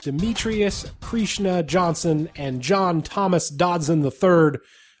 Demetrius Krishna Johnson and John Thomas Dodson III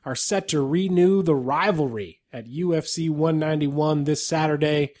are set to renew the rivalry at UFC 191 this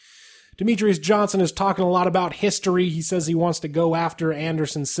Saturday. Demetrius Johnson is talking a lot about history. He says he wants to go after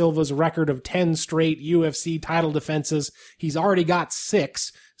Anderson Silva's record of 10 straight UFC title defenses. He's already got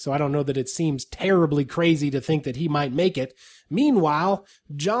 6, so I don't know that it seems terribly crazy to think that he might make it. Meanwhile,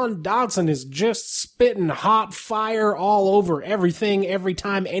 John Dodson is just spitting hot fire all over everything every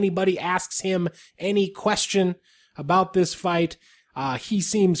time anybody asks him any question about this fight. He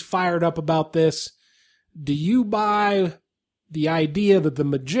seems fired up about this. Do you buy the idea that the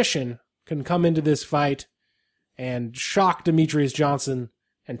magician can come into this fight and shock Demetrius Johnson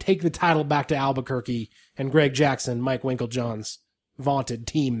and take the title back to Albuquerque and Greg Jackson, Mike Winklejohn's vaunted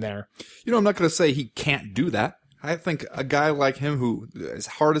team there? You know, I'm not going to say he can't do that. I think a guy like him who, as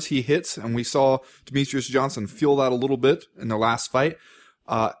hard as he hits, and we saw Demetrius Johnson feel that a little bit in the last fight,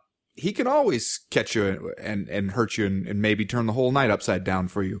 he can always catch you and hurt you and maybe turn the whole night upside down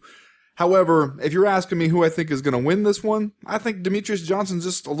for you. However, if you're asking me who I think is going to win this one, I think Demetrius Johnson's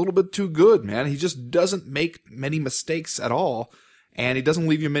just a little bit too good, man. He just doesn't make many mistakes at all, and he doesn't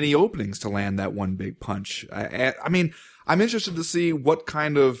leave you many openings to land that one big punch. I mean, I'm interested to see what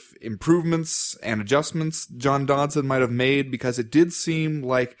kind of improvements and adjustments John Dodson might have made, because it did seem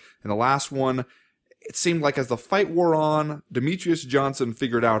like in the last one, it seemed like as the fight wore on, Demetrius Johnson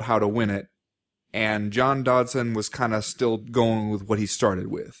figured out how to win it, and John Dodson was kind of still going with what he started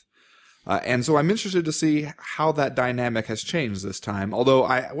with. And so I'm interested to see how that dynamic has changed this time, although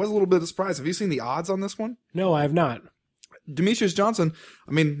I was a little bit surprised. Have you seen the odds on this one? No, I have not. Demetrius Johnson,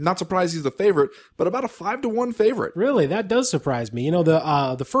 I mean, not surprised he's the favorite, but about a 5-1 favorite. Really? That does surprise me. You know,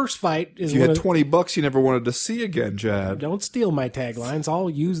 the first fight is... If you had $20 you never wanted to see again, Chad. Don't steal my taglines. I'll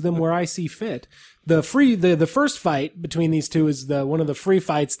use them where I see fit. The first fight between these two is one of the free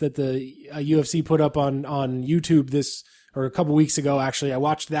fights that the UFC put up on YouTube or a couple weeks ago, actually. I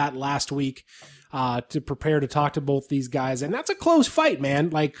watched that last week to prepare to talk to both these guys, and that's a close fight,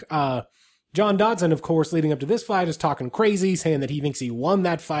 man. Like, John Dodson, of course, leading up to this fight, is talking crazy, saying that he thinks he won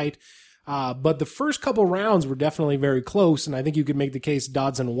that fight. But the first couple rounds were definitely very close, and I think you could make the case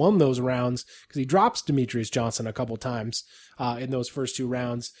Dodson won those rounds because he drops Demetrius Johnson a couple times in those first 2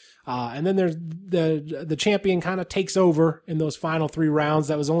 rounds. And then there's the champion kind of takes over in those final 3 rounds.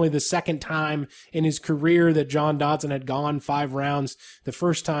 That was only the second time in his career that John Dodson had gone 5 rounds. The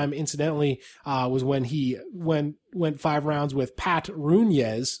first time, incidentally, was when he went 5 rounds with Pat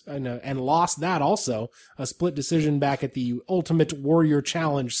Runez and lost that also. A split decision back at the Ultimate Warrior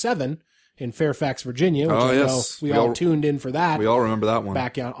Challenge 7 in Fairfax, Virginia. Which yes. We all tuned in for that. We all remember that one.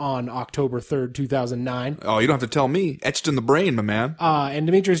 Back on October 3rd, 2009. Oh, you don't have to tell me. Etched in the brain, my man. And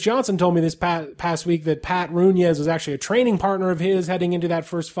Demetrius Johnson told me this past week that Pat Runez was actually a training partner of his heading into that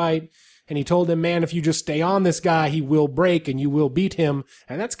first fight. And he told him, man, if you just stay on this guy, he will break and you will beat him.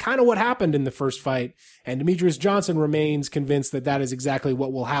 And that's kind of what happened in the first fight. And Demetrius Johnson remains convinced that that is exactly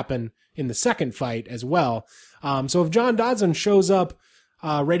what will happen in the second fight as well. So if John Dodson shows up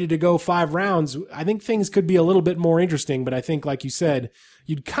ready to go 5 rounds, I think things could be a little bit more interesting. But I think, like you said,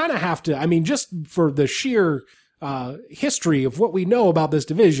 you'd kind of have to, I mean, just for the sheer history of what we know about this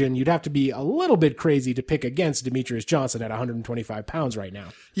division, you'd have to be a little bit crazy to pick against Demetrius Johnson at 125 pounds right now.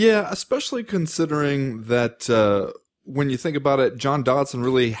 Yeah, especially considering that when you think about it, John Dodson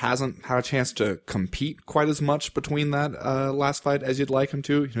really hasn't had a chance to compete quite as much between that last fight as you'd like him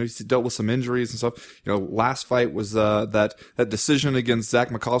to. You know, he's dealt with some injuries and stuff. You know, last fight was that decision against Zach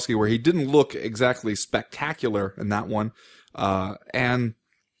Mikulski where he didn't look exactly spectacular in that one. And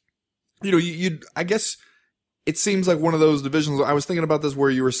you know, I guess it seems like one of those divisions. I was thinking about this where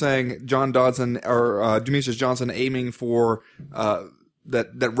you were saying John Dodson or Demetrius Johnson aiming for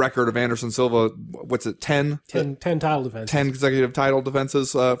that record of Anderson Silva. What's it? 10 title defenses. 10 consecutive title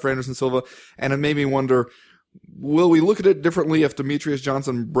defenses for Anderson Silva. And it made me wonder, will we look at it differently if Demetrius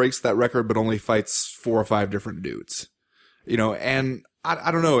Johnson breaks that record but only fights 4 or 5 different dudes? You know, and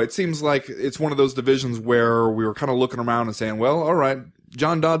I don't know. It seems like it's one of those divisions where we were kind of looking around and saying, well, all right,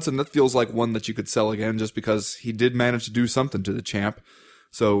 John Dodson, that feels like one that you could sell again just because he did manage to do something to the champ.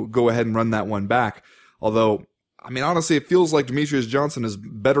 So go ahead and run that one back. Although, I mean, honestly, it feels like Demetrius Johnson is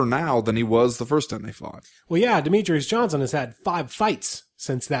better now than he was the first time they fought. Well, yeah, Demetrius Johnson has had 5 fights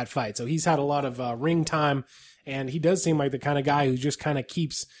since that fight. So he's had a lot of ring time, and he does seem like the kind of guy who just kind of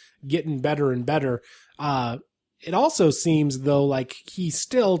keeps getting better and better. It also seems, though, like he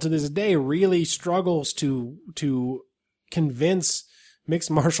still, to this day, really struggles to convince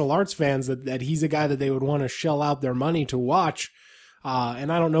mixed martial arts fans that he's a guy that they would want to shell out their money to watch.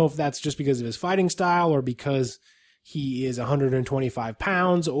 And I don't know if that's just because of his fighting style or because he is 125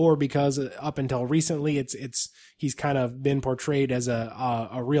 pounds, or because up until recently he's kind of been portrayed as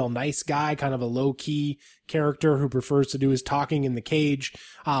a real nice guy, kind of a low key character who prefers to do his talking in the cage.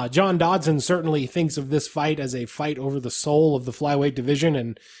 John Dodson certainly thinks of this fight as a fight over the soul of the flyweight division,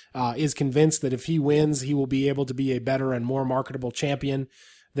 and is convinced that if he wins, he will be able to be a better and more marketable champion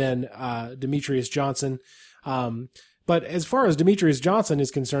than Demetrious Johnson. But as far as Demetrious Johnson is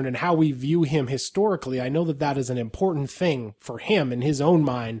concerned and how we view him historically, I know that that is an important thing for him in his own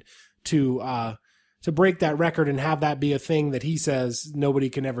mind to break that record and have that be a thing that he says nobody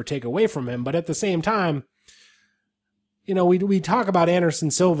can ever take away from him. But at the same time, you know, we talk about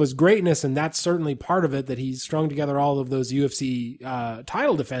Anderson Silva's greatness, and that's certainly part of it, that he's strung together all of those UFC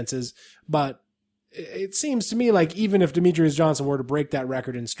title defenses. But it seems to me like even if Demetrious Johnson were to break that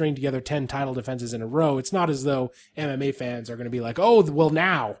record and string together 10 title defenses in a row, it's not as though MMA fans are going to be like, oh, well,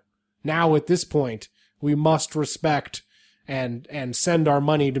 now at this point, we must respect and send our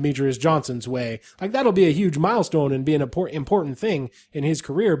money Demetrious Johnson's way. Like, that'll be a huge milestone and be an important thing in his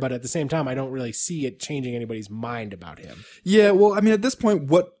career, but at the same time, I don't really see it changing anybody's mind about him. Yeah, well, I mean, at this point,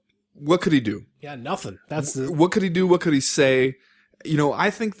 what could he do? Yeah, nothing. What could he do? What could he say? You know, I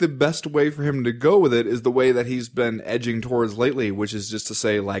think the best way for him to go with it is the way that he's been edging towards lately, which is just to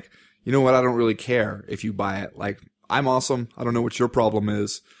say, like, you know what, I don't really care if you buy it. Like, I'm awesome. I don't know what your problem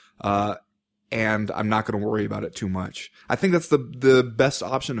is. And I'm not going to worry about it too much. I think that's the best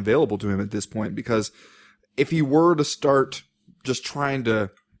option available to him at this point, because if he were to start just trying to,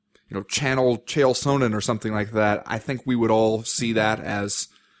 you know, channel Chael Sonnen or something like that, I think we would all see that as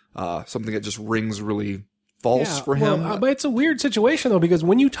something that just rings really false for him. Well, but it's a weird situation though, because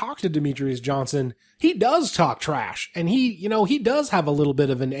when you talk to Demetrious Johnson, he does talk trash, and he does have a little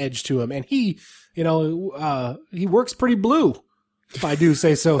bit of an edge to him, and he works pretty blue, if I do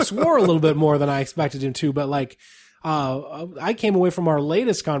say so. Swore a little bit more than I expected him to, but like, I came away from our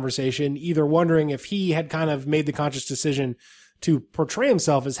latest conversation either wondering if he had kind of made the conscious decision to portray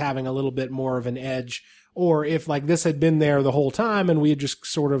himself as having a little bit more of an edge, or if like this had been there the whole time and we had just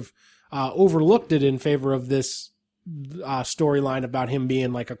sort of overlooked it in favor of this storyline about him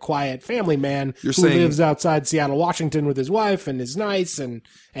being like a quiet family man who lives outside Seattle, Washington with his wife and is nice and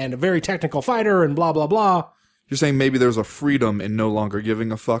a very technical fighter and blah, blah, blah. You're saying maybe there's a freedom in no longer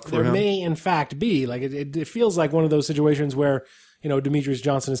giving a fuck for him? There may, in fact, be. Like, it feels like one of those situations where, you know, Demetrious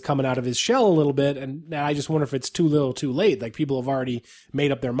Johnson is coming out of his shell a little bit, and I just wonder if it's too little too late. Like, people have already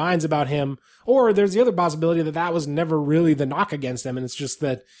made up their minds about him. Or there's the other possibility that was never really the knock against him, and it's just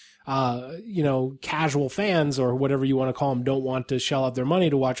that casual fans or whatever you want to call them don't want to shell out their money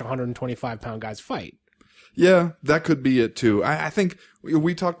to watch 125-pound guys fight. Yeah, that could be it too. I think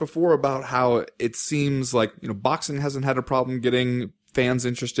we talked before about how it seems like, you know, boxing hasn't had a problem getting fans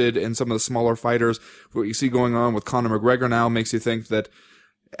interested in some of the smaller fighters. What you see going on with Conor McGregor now makes you think that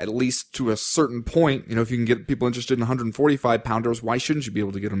at least to a certain point, you know, if you can get people interested in 145-pounders, why shouldn't you be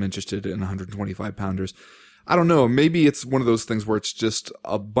able to get them interested in 125-pounders? I don't know. Maybe it's one of those things where it's just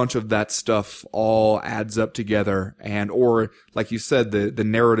a bunch of that stuff all adds up together, or like you said, the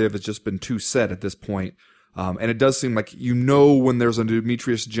narrative has just been too set at this point. And it does seem like, you know, when there's a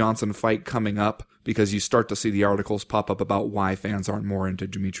Demetrious Johnson fight coming up, because you start to see the articles pop up about why fans aren't more into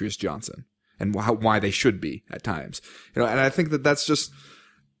Demetrious Johnson and why they should be at times. You know, and I think that's just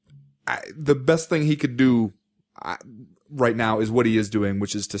the best thing he could do right now is what he is doing,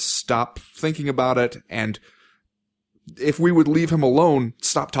 which is to stop thinking about it, and if we would leave him alone,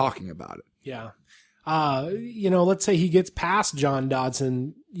 stop talking about it. Yeah. Let's say he gets past John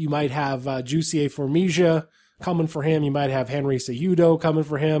Dodson, you might have Jussier Formiga coming for him. You might have Henry Cejudo coming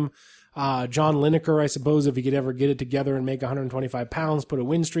for him. John Lineker, I suppose, if he could ever get it together and make 125 pounds, put a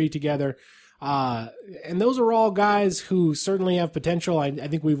win streak together. And those are all guys who certainly have potential. I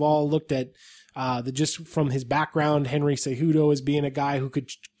think we've all looked at just from his background, Henry Cejudo as being a guy who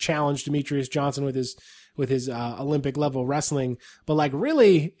could challenge Demetrious Johnson with his Olympic level wrestling. But like,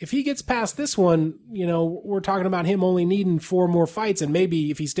 really, if he gets past this one, you know, we're talking about him only needing 4 more fights and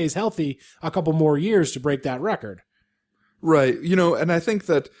maybe, if he stays healthy, a couple more years to break that record. Right. You know, and I think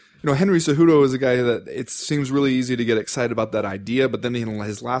that, you know, Henry Cejudo is a guy that it seems really easy to get excited about that idea, but then in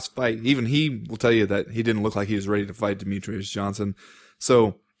his last fight, even he will tell you that he didn't look like he was ready to fight Demetrious Johnson.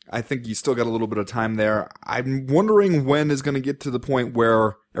 So I think you still got a little bit of time there. I'm wondering when is going to get to the point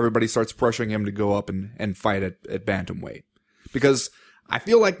where everybody starts pressuring him to go up and fight at bantamweight. Because I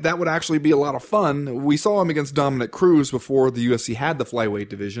feel like that would actually be a lot of fun. We saw him against Dominic Cruz before the UFC had the flyweight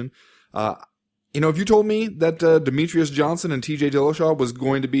division. You know, if you told me that Demetrious Johnson and TJ Dillashaw was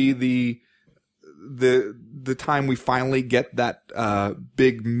going to be the time we finally get that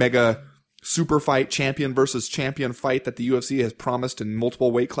big mega super fight, champion versus champion fight that the UFC has promised in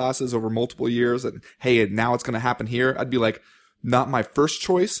multiple weight classes over multiple years, and hey, now it's going to happen here, I'd be like, not my first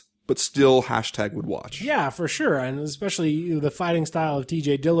choice, but still hashtag would watch. Yeah, for sure. And especially the fighting style of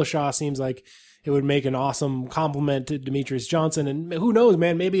TJ Dillashaw seems like it would make an awesome complement to Demetrious Johnson. And who knows,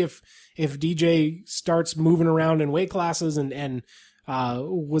 man, maybe if DJ starts moving around in weight classes and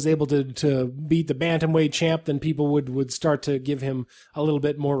was able to beat the bantamweight champ, then people would start to give him a little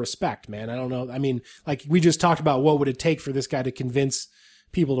bit more respect, man. I don't know. I mean, like we just talked about, what would it take for this guy to convince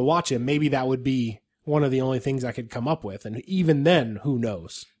people to watch him? Maybe that would be one of the only things I could come up with. And even then, who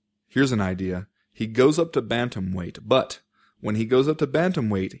knows? Here's an idea. He goes up to bantamweight, but when he goes up to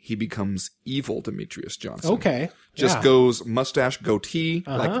bantamweight, he becomes evil Demetrious Johnson. Okay. Just goes mustache, goatee,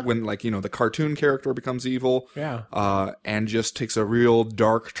 like when, like, you know, the cartoon character becomes evil. Yeah. And just takes a real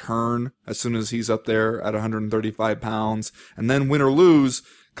dark turn as soon as he's up there at 135 pounds. And then win or lose,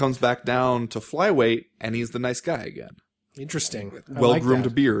 comes back down to flyweight, and he's the nice guy again. Interesting. Well-groomed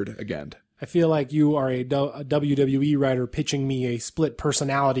like beard again. I feel like you are a WWE writer pitching me a split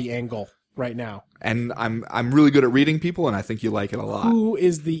personality angle right now. And I'm really good at reading people, and I think you like it a lot. Who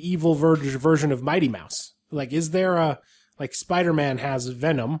is the evil version of Mighty Mouse? Like, is there like Spider-Man has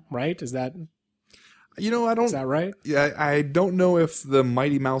Venom, right? Is that... You know, is that right? Yeah, I don't know if the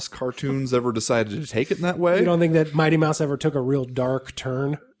Mighty Mouse cartoons ever decided to take it in that way. You don't think that Mighty Mouse ever took a real dark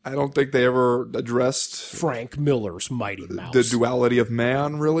turn? I don't think they ever addressed Frank Miller's Mighty Mouse. The duality of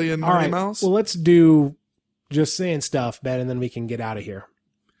man, really, in Mighty Mouse. Well, let's do Just Saying Stuff, Ben, and then we can get out of here.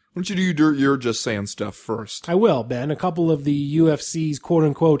 Why don't you do your Just Saying Stuff first? I will, Ben. A couple of the UFC's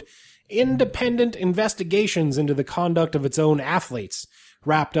quote-unquote independent investigations into the conduct of its own athletes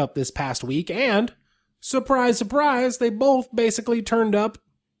wrapped up this past week, and, surprise, surprise, they both basically turned up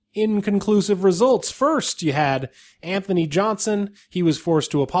inconclusive results. First, you had Anthony Johnson. He was forced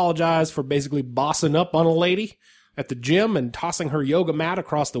to apologize for basically bossing up on a lady at the gym and tossing her yoga mat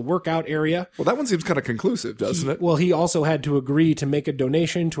across the workout area. Well, that one seems kind of conclusive, doesn't it? Well, he also had to agree to make a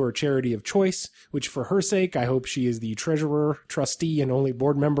donation to her charity of choice, which for her sake, I hope she is the treasurer, trustee, and only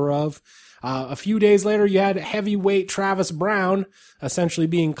board member of. A few days later, you had heavyweight Travis Brown essentially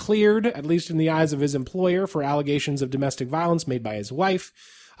being cleared, at least in the eyes of his employer, for allegations of domestic violence made by his wife.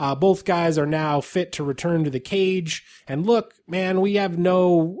 Both guys are now fit to return to the cage. And look, man, we have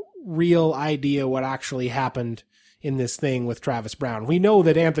no real idea what actually happened in this thing with Travis Brown. We know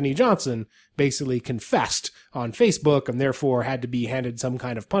that Anthony Johnson basically confessed on Facebook and therefore had to be handed some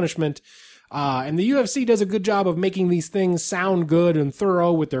kind of punishment. And the UFC does a good job of making these things sound good and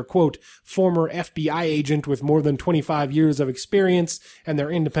thorough with their, quote, former FBI agent with more than 25 years of experience and their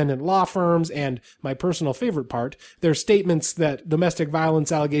independent law firms, and my personal favorite part, their statements that domestic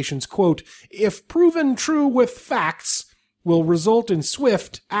violence allegations, quote, if proven true with facts, will result in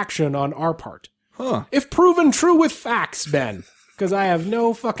swift action on our part. Huh. If proven true with facts, Ben, because I have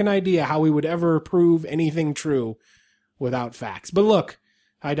no fucking idea how we would ever prove anything true without facts. But look,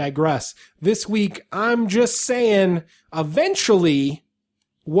 I digress. This week, I'm just saying, eventually,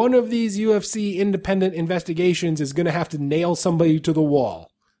 one of these UFC independent investigations is going to have to nail somebody to the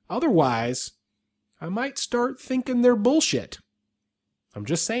wall. Otherwise, I might start thinking they're bullshit. I'm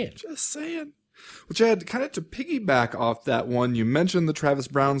just saying. Just saying. Well, Chad, kind of to piggyback off that one, you mentioned the Travis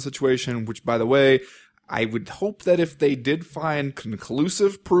Brown situation, which, by the way, I would hope that if they did find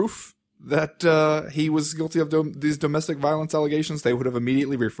conclusive proof that he was guilty of these domestic violence allegations, they would have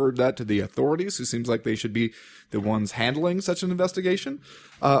immediately referred that to the authorities, who seems like they should be the ones handling such an investigation.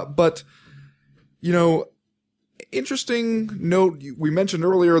 But, you know, interesting note, we mentioned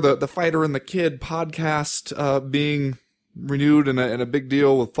earlier the Fighter and the Kid podcast being renewed in a big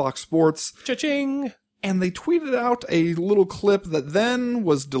deal with Fox Sports. Cha-ching! And they tweeted out a little clip that then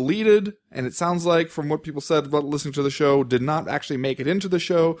was deleted, and it sounds like, from what people said about listening to the show, did not actually make it into the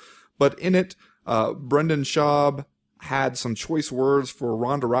show. But in it, Brendan Schaub had some choice words for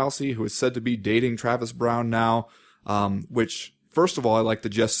Ronda Rousey, who is said to be dating Travis Brown now, which, first of all, I like to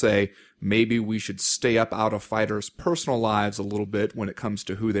just say, maybe we should stay up out of fighters' personal lives a little bit when it comes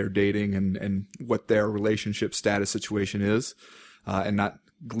to who they're dating and what their relationship status situation is, and not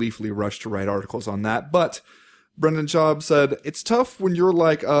gleefully rush to write articles on that. But Brendan Schaub said, it's tough when you're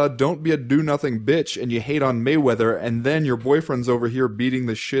like, don't be a do-nothing bitch and you hate on Mayweather and then your boyfriend's over here beating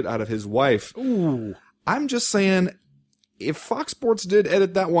the shit out of his wife. Ooh. I'm just saying, if Fox Sports did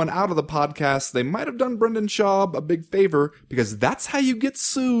edit that one out of the podcast, they might have done Brendan Schaub a big favor, because that's how you get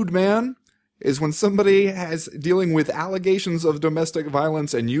sued, man, is when somebody has dealing with allegations of domestic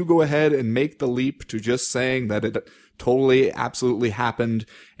violence and you go ahead and make the leap to just saying that it totally, absolutely happened,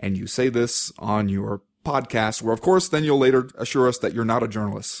 and you say this on your podcast, where, of course, then you'll later assure us that you're not a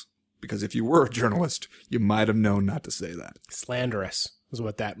journalist. Because if you were a journalist, you might have known not to say that. Slanderous is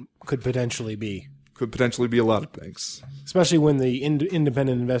what that could potentially be. Could potentially be a lot of things. Especially when the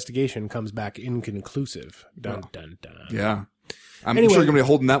independent investigation comes back inconclusive. Dun, dun, dun. Yeah. I'm Anyway. sure you're going to be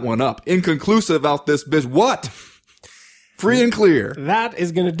holding that one up. Inconclusive out this bitch. What? Free and clear. That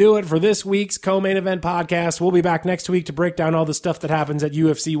is going to do it for this week's Co-Main Event podcast. We'll be back next week to break down all the stuff that happens at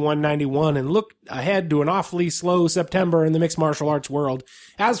UFC 191 and look ahead to an awfully slow September in the mixed martial arts world.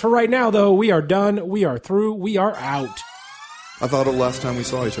 As for right now, though, we are done. We are through. We are out. I thought of the last time we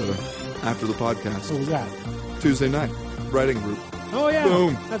saw each other after the podcast. What was that? Tuesday night. Writing group. Oh, yeah.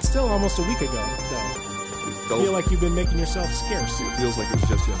 Boom. That's still almost a week ago, though. I feel like you've been making yourself scarce. It feels like it was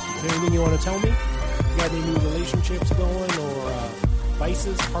just yesterday. Anything you want to tell me? You got any new relationships going or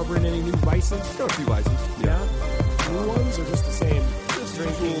vices? Harboring any new vices? Got a few vices. Yeah? New ones or just the same? Just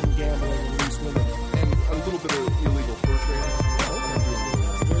drinking, gambling, and loose women? And a little bit of